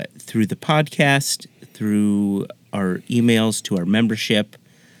to it through the podcast, through our emails to our membership,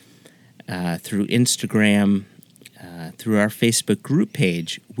 through Instagram, through our Facebook group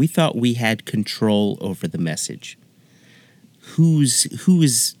page. We thought we had control over the message. Who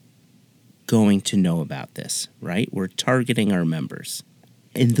is going to know about this, right? We're targeting our members.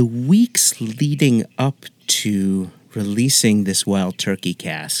 In the weeks leading up to releasing this wild turkey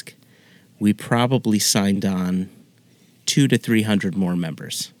cask, we probably signed on 200 to 300 more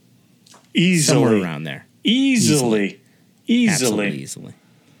members. Easily. Somewhere around there. Easily. Absolutely easily.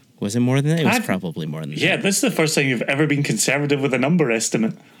 Was it more than that? It was probably more than that. Yeah, this is the first time you've ever been conservative with a number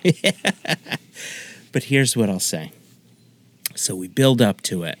estimate. But here's what I'll say. So we build up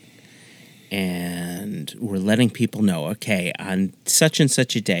to it, and we're letting people know, okay, on such and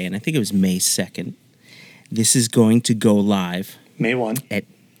such a day, and I think it was May 2nd, this is going to go live. May 1. At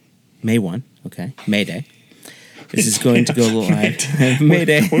May 1, okay, May Day. This is going to go live. May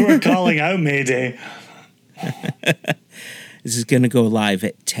Day. We were calling out May Day. This is going to go live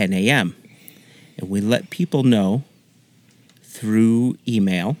at 10 a.m. And we let people know through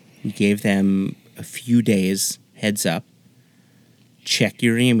email. We gave them a few days heads up. Check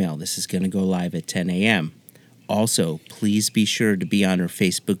your email. This is going to go live at 10 a.m. Also, please be sure to be on our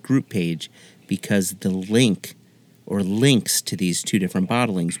Facebook group page because the link or links to these 2 different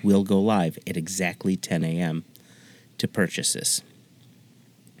bottlings will go live at exactly 10 a.m. to purchase this.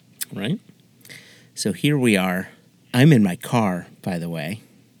 Right? So here we are. I'm in my car, by the way,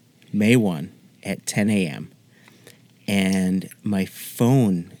 May 1 at 10 a.m. And my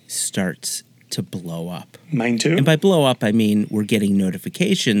phone starts to blow up. Mine too. And by blow up, I mean we're getting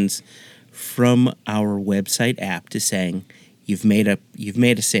notifications from our website app to saying you've made a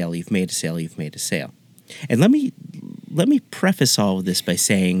sale. And let me preface all of this by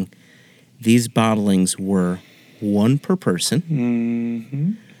saying these bottlings were one per person.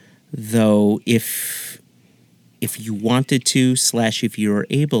 Mm-hmm. Though if you wanted to / if you were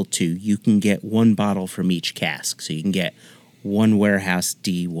able to, you can get one bottle from each cask. So you can get one warehouse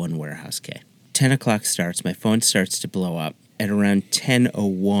D, one warehouse K. 10 o'clock starts. My phone starts to blow up. At around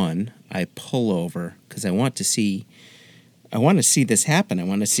 10:01, I pull over because I want to see this happen. I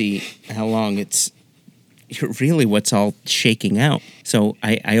want to see how long it's really what's all shaking out. So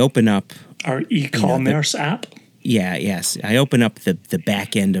I open up our e-commerce app. Yeah, yes. I open up the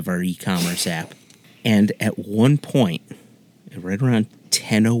back end of our e-commerce app. And at one point, right around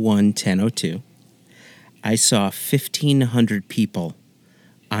 10:01, 10:02, I saw 1,500 people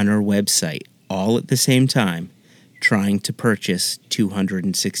on our website all at the same time trying to purchase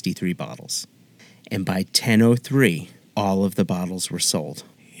 263 bottles. And by 10:03, all of the bottles were sold.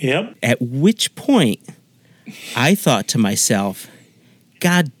 Yep. At which point, I thought to myself,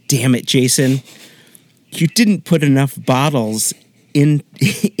 God damn it, Jason. You didn't put enough bottles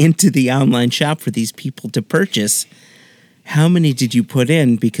into the online shop for these people to purchase. How many did you put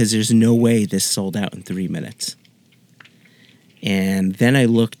in? Because there's no way this sold out in 3 minutes. And then I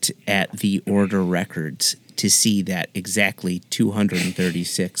looked at the order records to see that exactly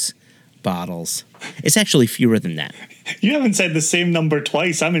 236 bottles. It's actually fewer than that. You haven't said the same number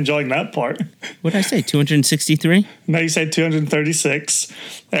twice. I'm enjoying that part. What did I say, 263? No, you said 236.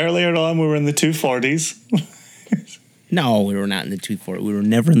 Earlier on, we were in the 240s. No, we were not in the 240s. We were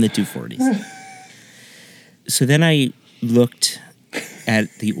never in the 240s. So then I looked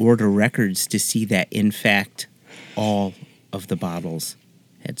at the order records to see that, in fact, all of the bottles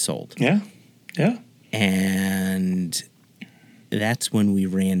had sold. Yeah. And that's when we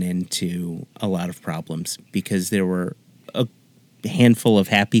ran into a lot of problems because there were a handful of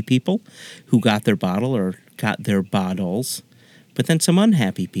happy people who got their bottle or got their bottles, but then some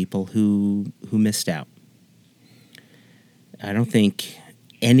unhappy people who missed out. I don't think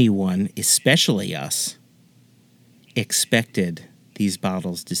anyone, especially us, expected these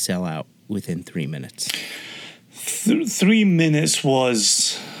bottles to sell out within 3 minutes. 3 minutes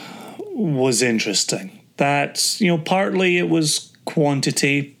was interesting. That, partly it was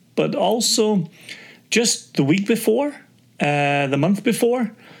quantity, but also just the week before, the month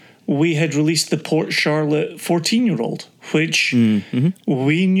before, we had released the Port Charlotte 14-year-old, which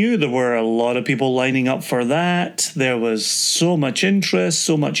we knew there were a lot of people lining up for that. There was so much interest,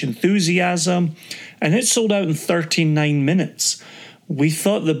 so much enthusiasm, and it sold out in 39 minutes. We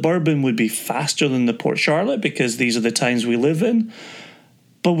thought the bourbon would be faster than the Port Charlotte because these are the times we live in,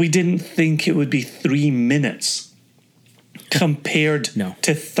 but we didn't think it would be 3 minutes compared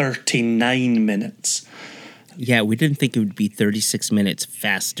to 39 minutes. Yeah, we didn't think it would be 36 minutes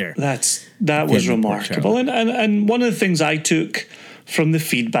faster. That was remarkable. And one of the things I took from the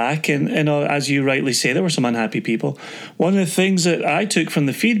feedback, and as you rightly say, there were some unhappy people. One of the things that I took from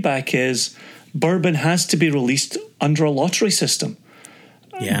the feedback is bourbon has to be released under a lottery system.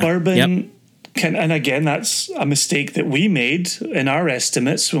 Yeah. Bourbon can, and again, that's a mistake that we made in our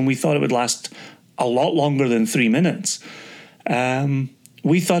estimates when we thought it would last a lot longer than 3 minutes.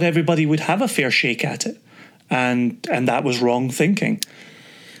 We thought everybody would have a fair shake at it. And that was wrong thinking.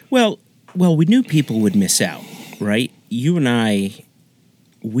 Well, we knew people would miss out, right? You and I,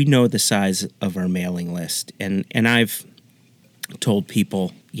 we know the size of our mailing list, and I've told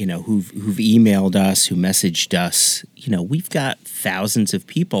people, who've emailed us, who messaged us, we've got thousands of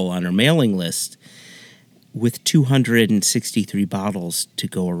people on our mailing list with 263 bottles to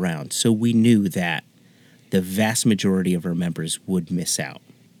go around. So we knew that the vast majority of our members would miss out.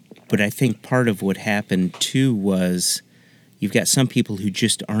 But I think part of what happened, too, was you've got some people who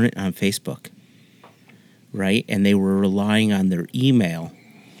just aren't on Facebook, right? And they were relying on their email.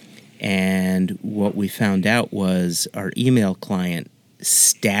 And what we found out was our email client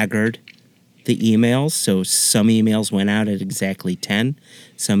staggered the emails. So some emails went out at exactly 10.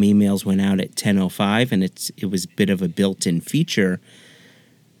 Some emails went out at 10:05. And it was a bit of a built-in feature.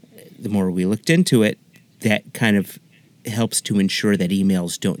 The more we looked into it, that kind of helps to ensure that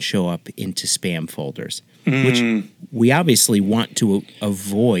emails don't show up into spam folders, which we obviously want to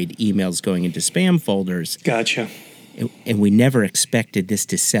avoid emails going into spam folders. Gotcha. And we never expected this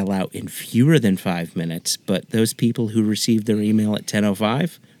to sell out in fewer than 5 minutes, but those people who received their email at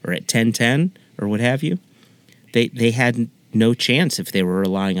 10:05 or at 10:10 or what have you, they had no chance if they were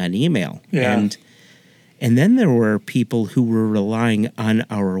relying on email. Yeah. And then there were people who were relying on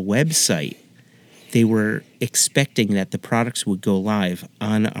our website they were expecting that the products would go live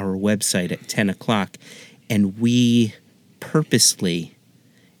on our website at 10 o'clock, and we purposely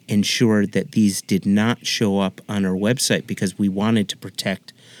ensured that these did not show up on our website because we wanted to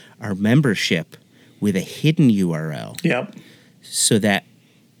protect our membership with a hidden URL. Yep. So that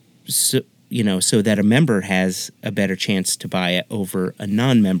a member has a better chance to buy it over a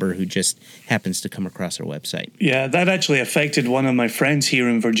non-member who just happens to come across our website. Yeah, that actually affected one of my friends here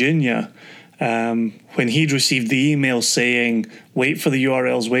in Virginia. When he'd received the email saying, wait for the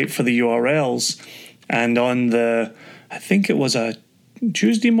URLs, and on I think it was a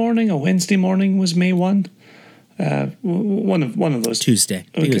Tuesday morning, a Wednesday morning was May 1. One of those. Tuesday.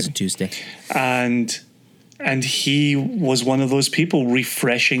 I think Okay. it was a Tuesday. And he was one of those people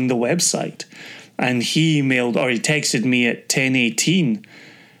refreshing the website. And he texted me at 10:18,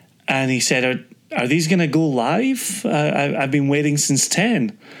 and he said, are these going to go live? I've been waiting since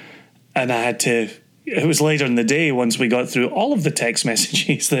 10. And I had to, it was later in the day once we got through all of the text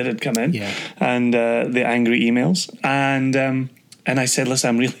messages that had come in and the angry emails. And I said, listen,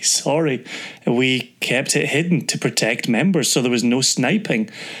 I'm really sorry. We kept it hidden to protect members, so there was no sniping.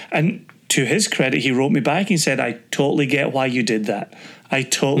 And to his credit, he wrote me back and said, I totally get why you did that. I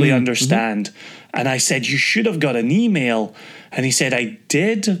totally understand. Mm-hmm. And I said, you should have got an email. And he said, I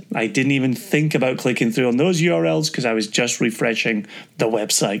did. I didn't even think about clicking through on those URLs because I was just refreshing the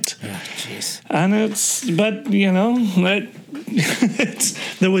website. Oh, jeez. And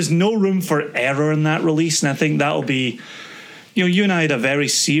there was no room for error in that release. And I think that'll be, you and I had a very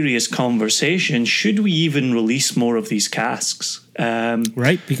serious conversation. Should we even release more of these casks?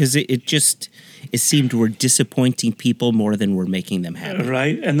 Right, because it seemed we're disappointing people more than we're making them happy.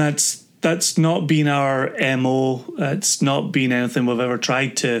 Right, and that's not been our MO. It's not been anything we've ever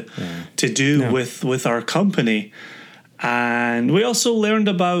tried to do with our company. And we also learned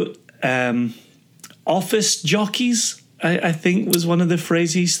about office jockeys, I think was one of the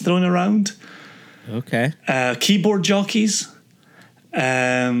phrases thrown around. Okay. Keyboard jockeys.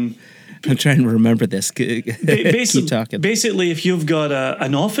 I'm trying to remember this. Keep talking. Basically, if you've got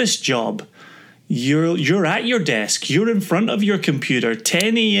an office job, you're at your desk, you're in front of your computer.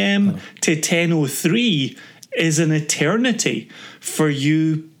 10 a.m. to 10:03 is an eternity for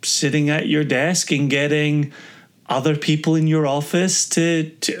you sitting at your desk and getting other people in your office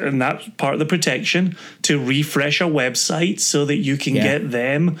to and that's part of the protection, to refresh a website so that you can get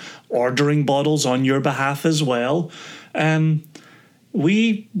them ordering bottles on your behalf as well.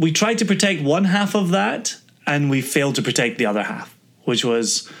 We tried to protect one half of that, and we failed to protect the other half, which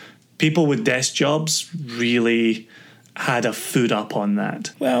was people with desk jobs really had a foot up on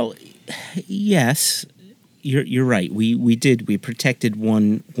that. Well, yes, you're right. We did. We protected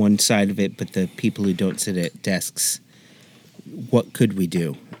one side of it, but the people who don't sit at desks, what could we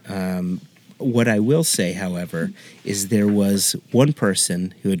do? What I will say, however, is there was one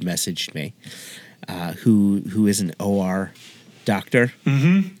person who had messaged me who is an OR doctor,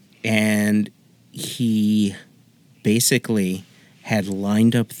 and he basically had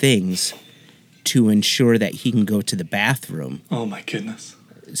lined up things to ensure that he can go to the bathroom. Oh my goodness.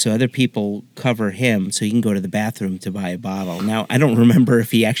 So other people cover him so he can go to the bathroom to buy a bottle. Now, I don't remember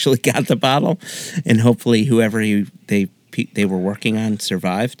if he actually got the bottle, and hopefully whoever they were working on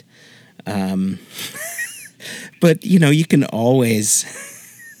survived. But, you can always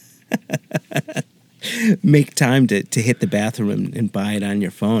make time to hit the bathroom and buy it on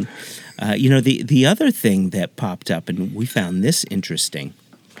your phone. The other thing that popped up, and we found this interesting,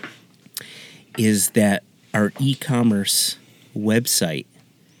 is that our e-commerce website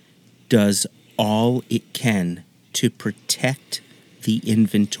does all it can to protect the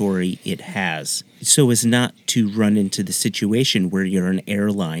inventory it has, so as not to run into the situation where you're an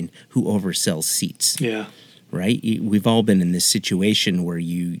airline who oversells seats. Yeah. Right? We've all been in this situation where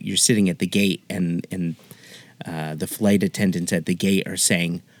you're sitting at the gate and the flight attendants at the gate are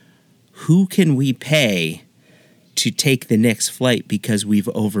saying, who can we pay to take the next flight because we've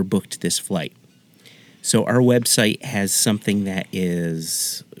overbooked this flight? So our website has something that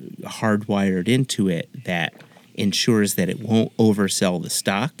is hardwired into it that ensures that it won't oversell the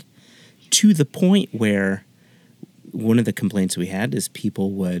stock, to the point where one of the complaints we had is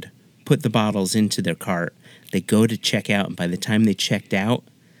people would put the bottles into their cart, they go to check out, and by the time they checked out,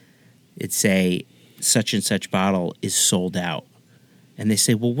 it'd say such and such bottle is sold out. And they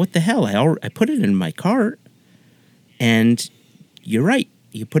say, well, what the hell? I put it in my cart. And you're right.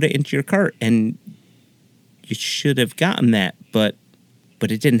 You put it into your cart, and you should have gotten that, but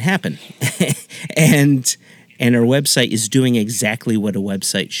it didn't happen. and our website is doing exactly what a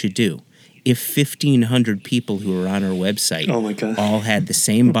website should do. if 1,500 people who are on our website Oh my God. all had the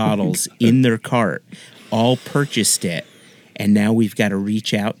same bottles in their cart, all purchased it, and now we've got to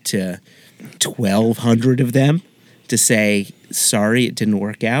reach out to 1,200 of them to say, sorry, it didn't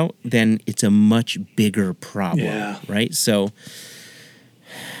work out, then it's a much bigger problem, Yeah. right? So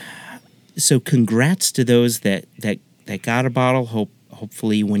congrats to those that got a bottle.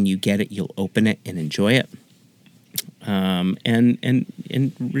 Hopefully when you get it, you'll open it and enjoy it.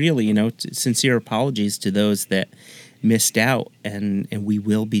 And really, sincere apologies to those that missed out, and we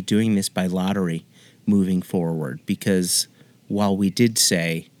will be doing this by lottery moving forward, because while we did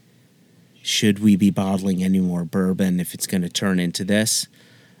say, should we be bottling any more bourbon if it's going to turn into this,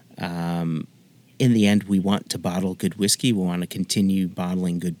 in the end, we want to bottle good whiskey. We want to continue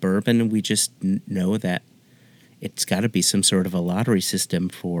bottling good bourbon, and we just know that it's got to be some sort of a lottery system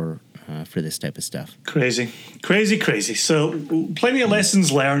for this type of stuff. Crazy. So plenty of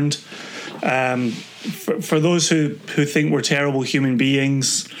lessons learned. For those who think we're terrible human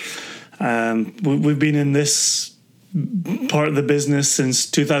beings, we've been in this part of the business since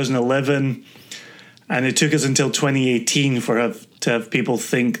 2011, and it took us until 2018 to have people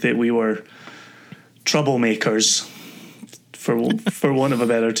think that we were troublemakers, for want of a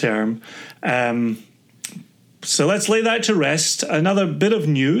better term. So let's lay that to rest. Another bit of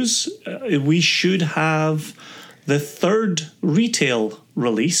news. We should have the third retail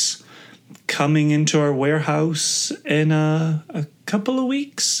release coming into our warehouse in a couple of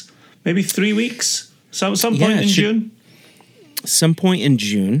weeks, maybe 3 weeks, some point in June. Some point in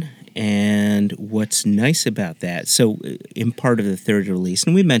June. And what's nice about that, so in part of the third release,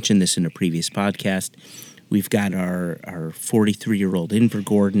 and we mentioned this in a previous podcast, we've got our 43-year-old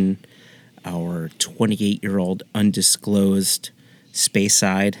Invergordon, our 28-year-old undisclosed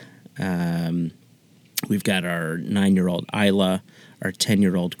Speyside. We've got our 9-year-old Isla, our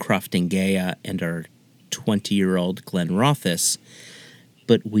 10-year-old Crofton-Gaya, and our 20-year-old Glenrothes.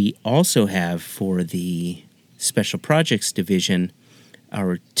 But we also have, for the Special Projects division,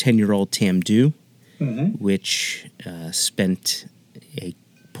 our 10-year-old Tamdhu, which spent a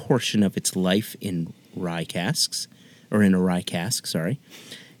portion of its life in rye casks, or in a rye cask, sorry.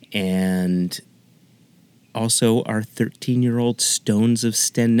 And also our 13-year-old Stones of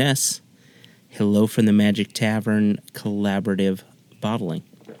Stenness, Hello from the Magic Tavern collaborative bottling.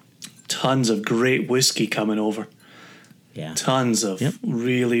 Tons of great whiskey coming over. Yeah. Tons of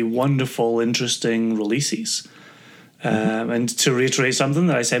really wonderful, interesting releases. And to reiterate something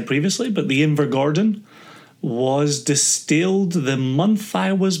that I said previously, but the Invergordon was distilled the month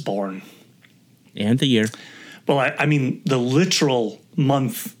I was born. And the year. Well, I mean, the literal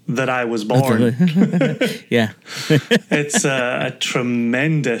month that I was born. Yeah. It's a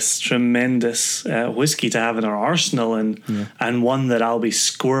tremendous whiskey to have in our arsenal, and one that I'll be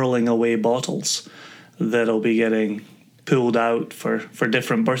squirreling away bottles that'll be getting pulled out for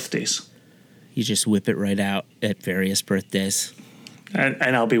different birthdays. You just whip it right out at various birthdays.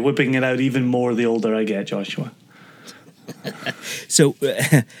 And I'll be whipping it out even more the older I get, Joshua. So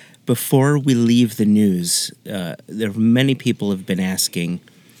before we leave the news, there many people have been asking,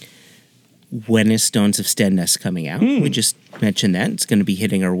 when is Stones of Stenness coming out? We just mentioned that. It's going to be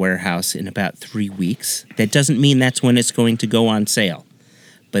hitting our warehouse in about 3 weeks. That doesn't mean that's when it's going to go on sale,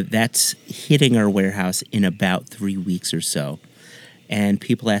 but that's hitting our warehouse in about 3 weeks or so. And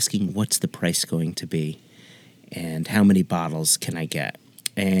people asking, what's the price going to be? And how many bottles can I get?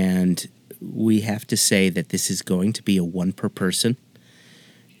 And we have to say that this is going to be a one per person,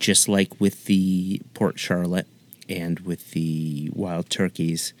 just like with the Port Charlotte and with the Wild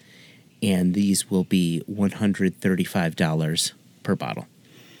Turkeys. And these will be $135 per bottle.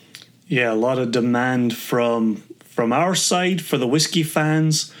 Yeah, a lot of demand from our side for the whiskey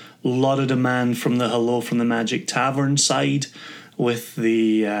fans. A lot of demand from the Hello from the Magic Tavern side, with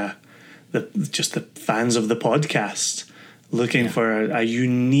the fans of the podcast looking for a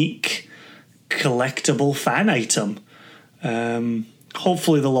unique collectible fan item.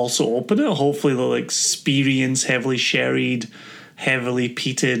 Hopefully they'll also open it. Hopefully they'll experience heavily sherried, heavily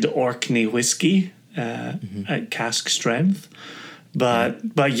peated Orkney whiskey at cask strength.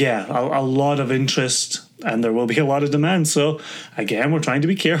 But yeah, a lot of interest, and there will be a lot of demand. So again, we're trying to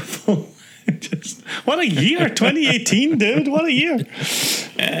be careful. Just what a year, 2018, dude! What a year.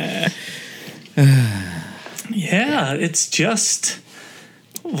 Yeah, it's just,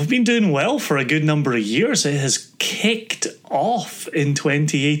 we've been doing well for a good number of years. It has kicked off in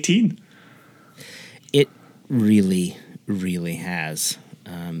 2018. It really, really has.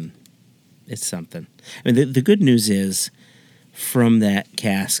 It's something. I mean, the good news is, from that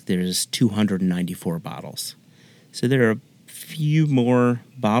cask, there's 294 bottles. So there are few more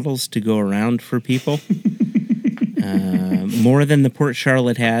bottles to go around for people. More than the Port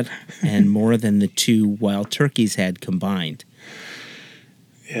Charlotte had, and more than the 2 Wild Turkeys had combined.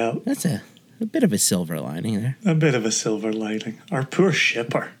 Yeah. That's a bit of a silver lining there. A bit of a silver lining. Our poor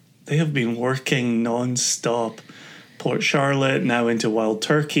shipper. They have been working non-stop. Port Charlotte, now into Wild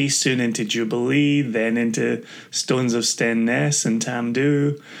Turkey, soon into Jubilee, then into Stones of Stenness and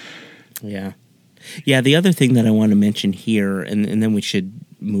Tamdhu. Yeah. Yeah, the other thing that I want to mention here, and then we should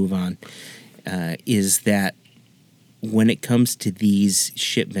move on, is that when it comes to these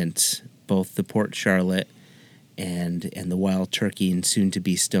shipments, both the Port Charlotte and the Wild Turkey and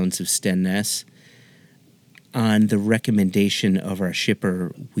soon-to-be Stones of Stenness, on the recommendation of our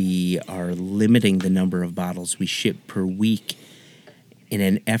shipper, we are limiting the number of bottles we ship per week in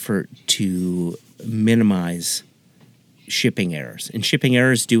an effort to minimize shipping errors. And shipping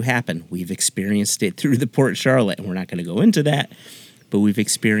errors do happen. We've experienced it through the Port Charlotte, and we're not going to go into that, but we've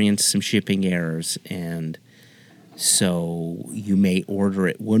experienced some shipping errors, and so you may order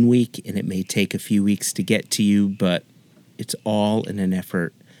it one week, and it may take a few weeks to get to you, but it's all in an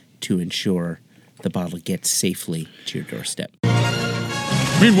effort to ensure the bottle gets safely to your doorstep.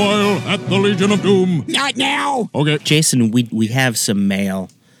 Meanwhile, at the Legion of Doom. Not now! Okay. Jason, we have some mail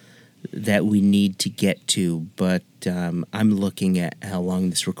that we need to get to, but I'm looking at how long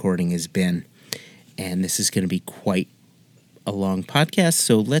this recording has been, and this is going to be quite a long podcast,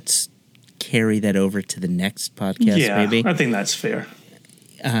 so let's carry that over to the next podcast, maybe. I think that's fair.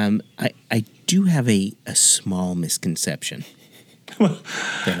 I do have a small misconception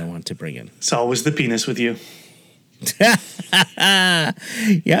that I want to bring in. It's always the penis with you. Yep,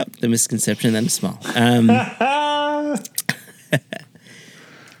 the misconception that is small.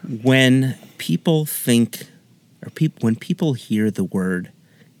 When people think, when people hear the word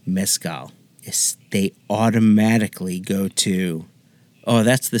mezcal, they automatically go to, oh,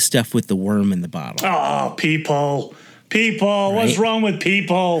 that's the stuff with the worm in the bottle. Oh, people, what's wrong with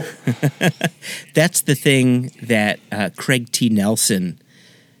people? That's the thing that Craig T. Nelson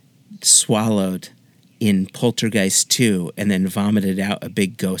swallowed in Poltergeist 2 and then vomited out a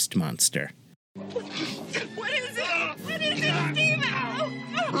big ghost monster. What is it? What is it, Steve?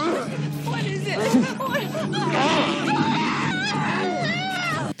 What is it?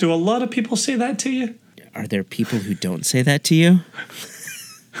 Do a lot of people say that to you? Are there people who don't say that to you?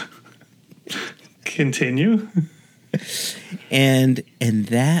 Continue. And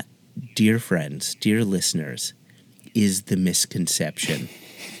that, dear friends, dear listeners, is the misconception.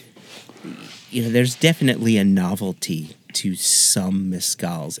 You know, there's definitely a novelty to some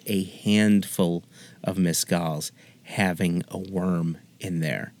mezcals, a handful of mezcals having a worm in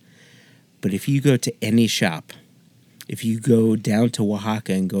there. But if you go to any shop, if you go down to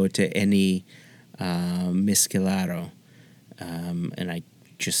Oaxaca and go to any mezcalero, and I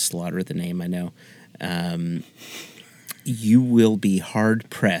just slaughtered the name, I know, you will be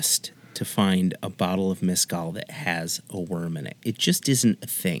hard-pressed to find a bottle of mezcal that has a worm in it. It just isn't a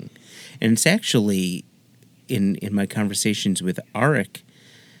thing. And it's actually, in my conversations with Arik,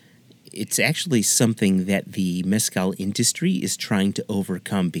 it's actually something that the mezcal industry is trying to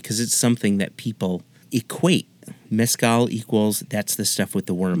overcome because it's something that people equate. Mezcal equals, that's the stuff with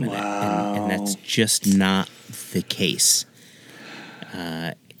the worm in it. And that's just not the case.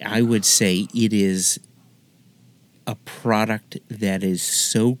 I would say it is a product that is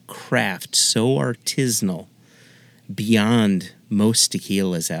so craft, so artisanal, beyond most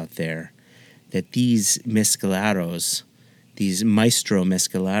tequilas out there, that these mezcaleros, these maestro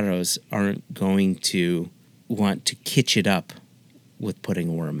mezcaleros, aren't going to want to kitsch it up with putting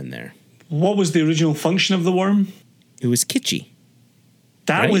a worm in there. What was the original function of the worm? It was kitschy.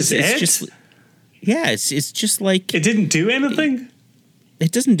 That was it's it? Just, yeah, it's just like... It didn't do anything?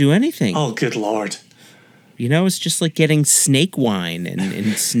 It doesn't do anything. Oh, good Lord. You know, it's just like getting snake wine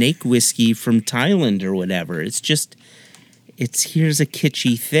and snake whiskey from Thailand or whatever. It's just, here's a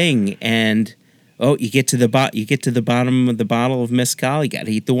kitschy thing, and you get to the bottom of the bottle of mezcal, you got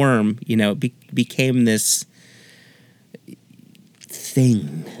to eat the worm. You know, it became this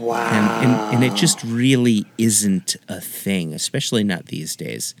thing. Wow. And it just really isn't a thing, especially not these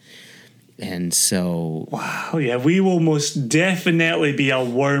days. And so... Wow, yeah, we will most definitely be a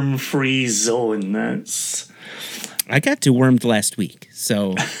worm-free zone. I got dewormed last week,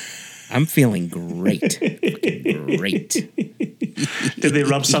 so I'm feeling great. Great. Did they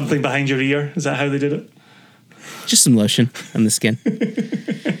rub something behind your ear? Is that how they did it? Just some lotion on the skin.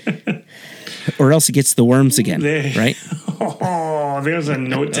 Or else it gets the worms again, right? Oh, there's a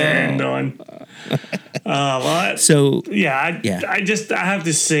note to end on. I have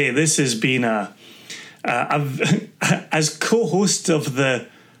to say, this has been a as co-host of the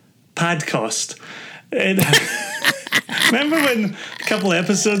podcast. Remember when a couple of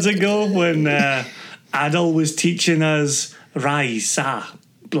episodes ago when Adel was teaching us Rise Up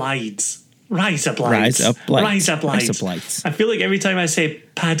Blights. I feel like every time I say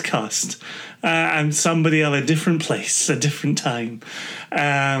podcast, I'm somebody of a different place, a different time.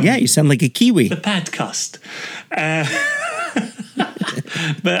 Yeah, you sound like a Kiwi. The podcast.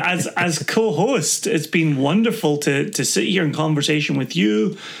 But as co-host, it's been wonderful to sit here in conversation with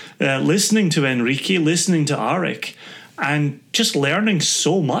you, listening to Enrique, listening to Arik, and just learning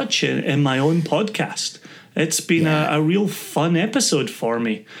so much in my own podcast. It's been a real fun episode for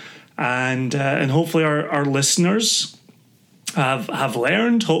me. And hopefully our listeners have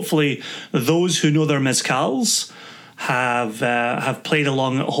learned. Hopefully those who know their mezcals have played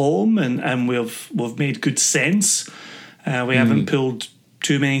along at home and we've made good sense. We haven't pulled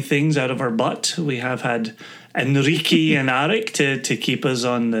too many things out of our butt. We have had Enrique and Arik to keep us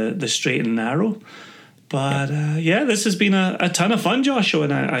on the straight and narrow. But this has been a ton of fun, Joshua,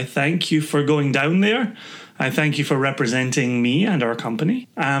 and I thank you for going down there. I thank you for representing me and our company.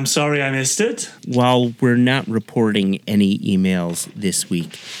 I'm sorry I missed it. While we're not reporting any emails this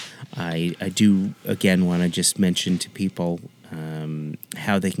week, I do, again, want to just mention to people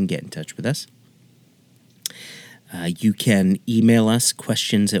how they can get in touch with us. You can email us,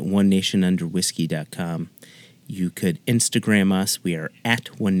 questions@onenationunderwhiskey.com. You could Instagram us. We are at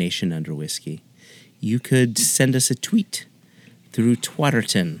onenationunderwhiskey. You could send us a tweet through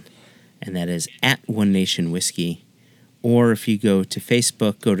Twatterton, and that is at One Nation Whiskey. Or if you go to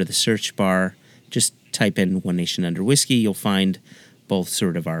Facebook, go to the search bar, just type in One Nation Under Whiskey. You'll find both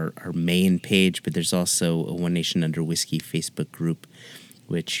sort of our main page, but there's also a One Nation Under Whiskey Facebook group,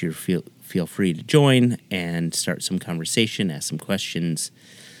 which you feel free to join and start some conversation, ask some questions,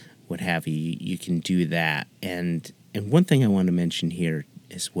 what have you. You can do that. And one thing I want to mention here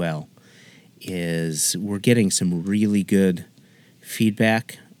as well is we're getting some really good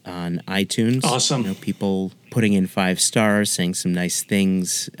feedback on iTunes. Awesome. People putting in 5 stars, saying some nice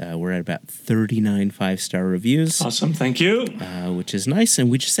things. We're at about 39 5-star reviews. Awesome. Thank you. Which is nice. And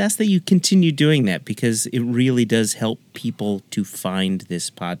we just ask that you continue doing that because it really does help people to find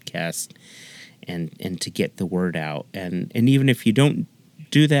this podcast and to get the word out. And even if you don't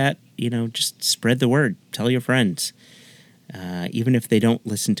do that, just spread the word. Tell your friends. Even if they don't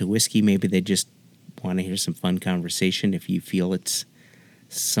listen to whiskey, maybe they just want to hear some fun conversation. If you feel it's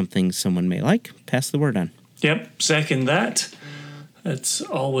something someone may like, pass the word on. Yep, second that. It's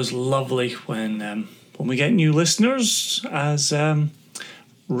always lovely when we get new listeners as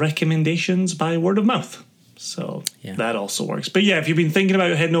recommendations by word of mouth. So that also works. But if you've been thinking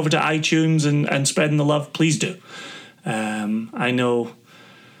about heading over to iTunes and spreading the love, please do. I know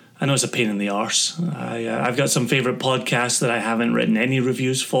it's a pain in the arse. I've got some favorite podcasts that I haven't written any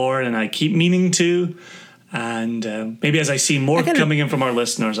reviews for, and I keep meaning to. And maybe as I see more coming in from our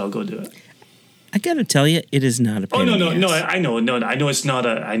listeners, I'll go do it. I gotta tell you, it is not a pain in the ass. No. I know it's not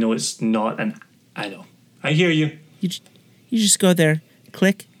I know. I hear you. You just go there,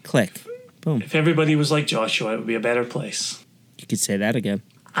 click, boom. If everybody was like Joshua, it would be a better place. You could say that again.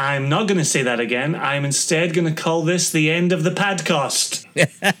 I'm not going to say that again. I'm instead going to call this the end of the podcast.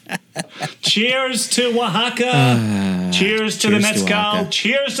 Cheers to Oaxaca. Cheers to the mezcal.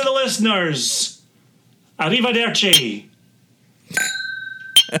 Cheers to the listeners. Arrivederci.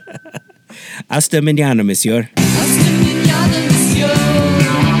 Hasta mañana, monsieur.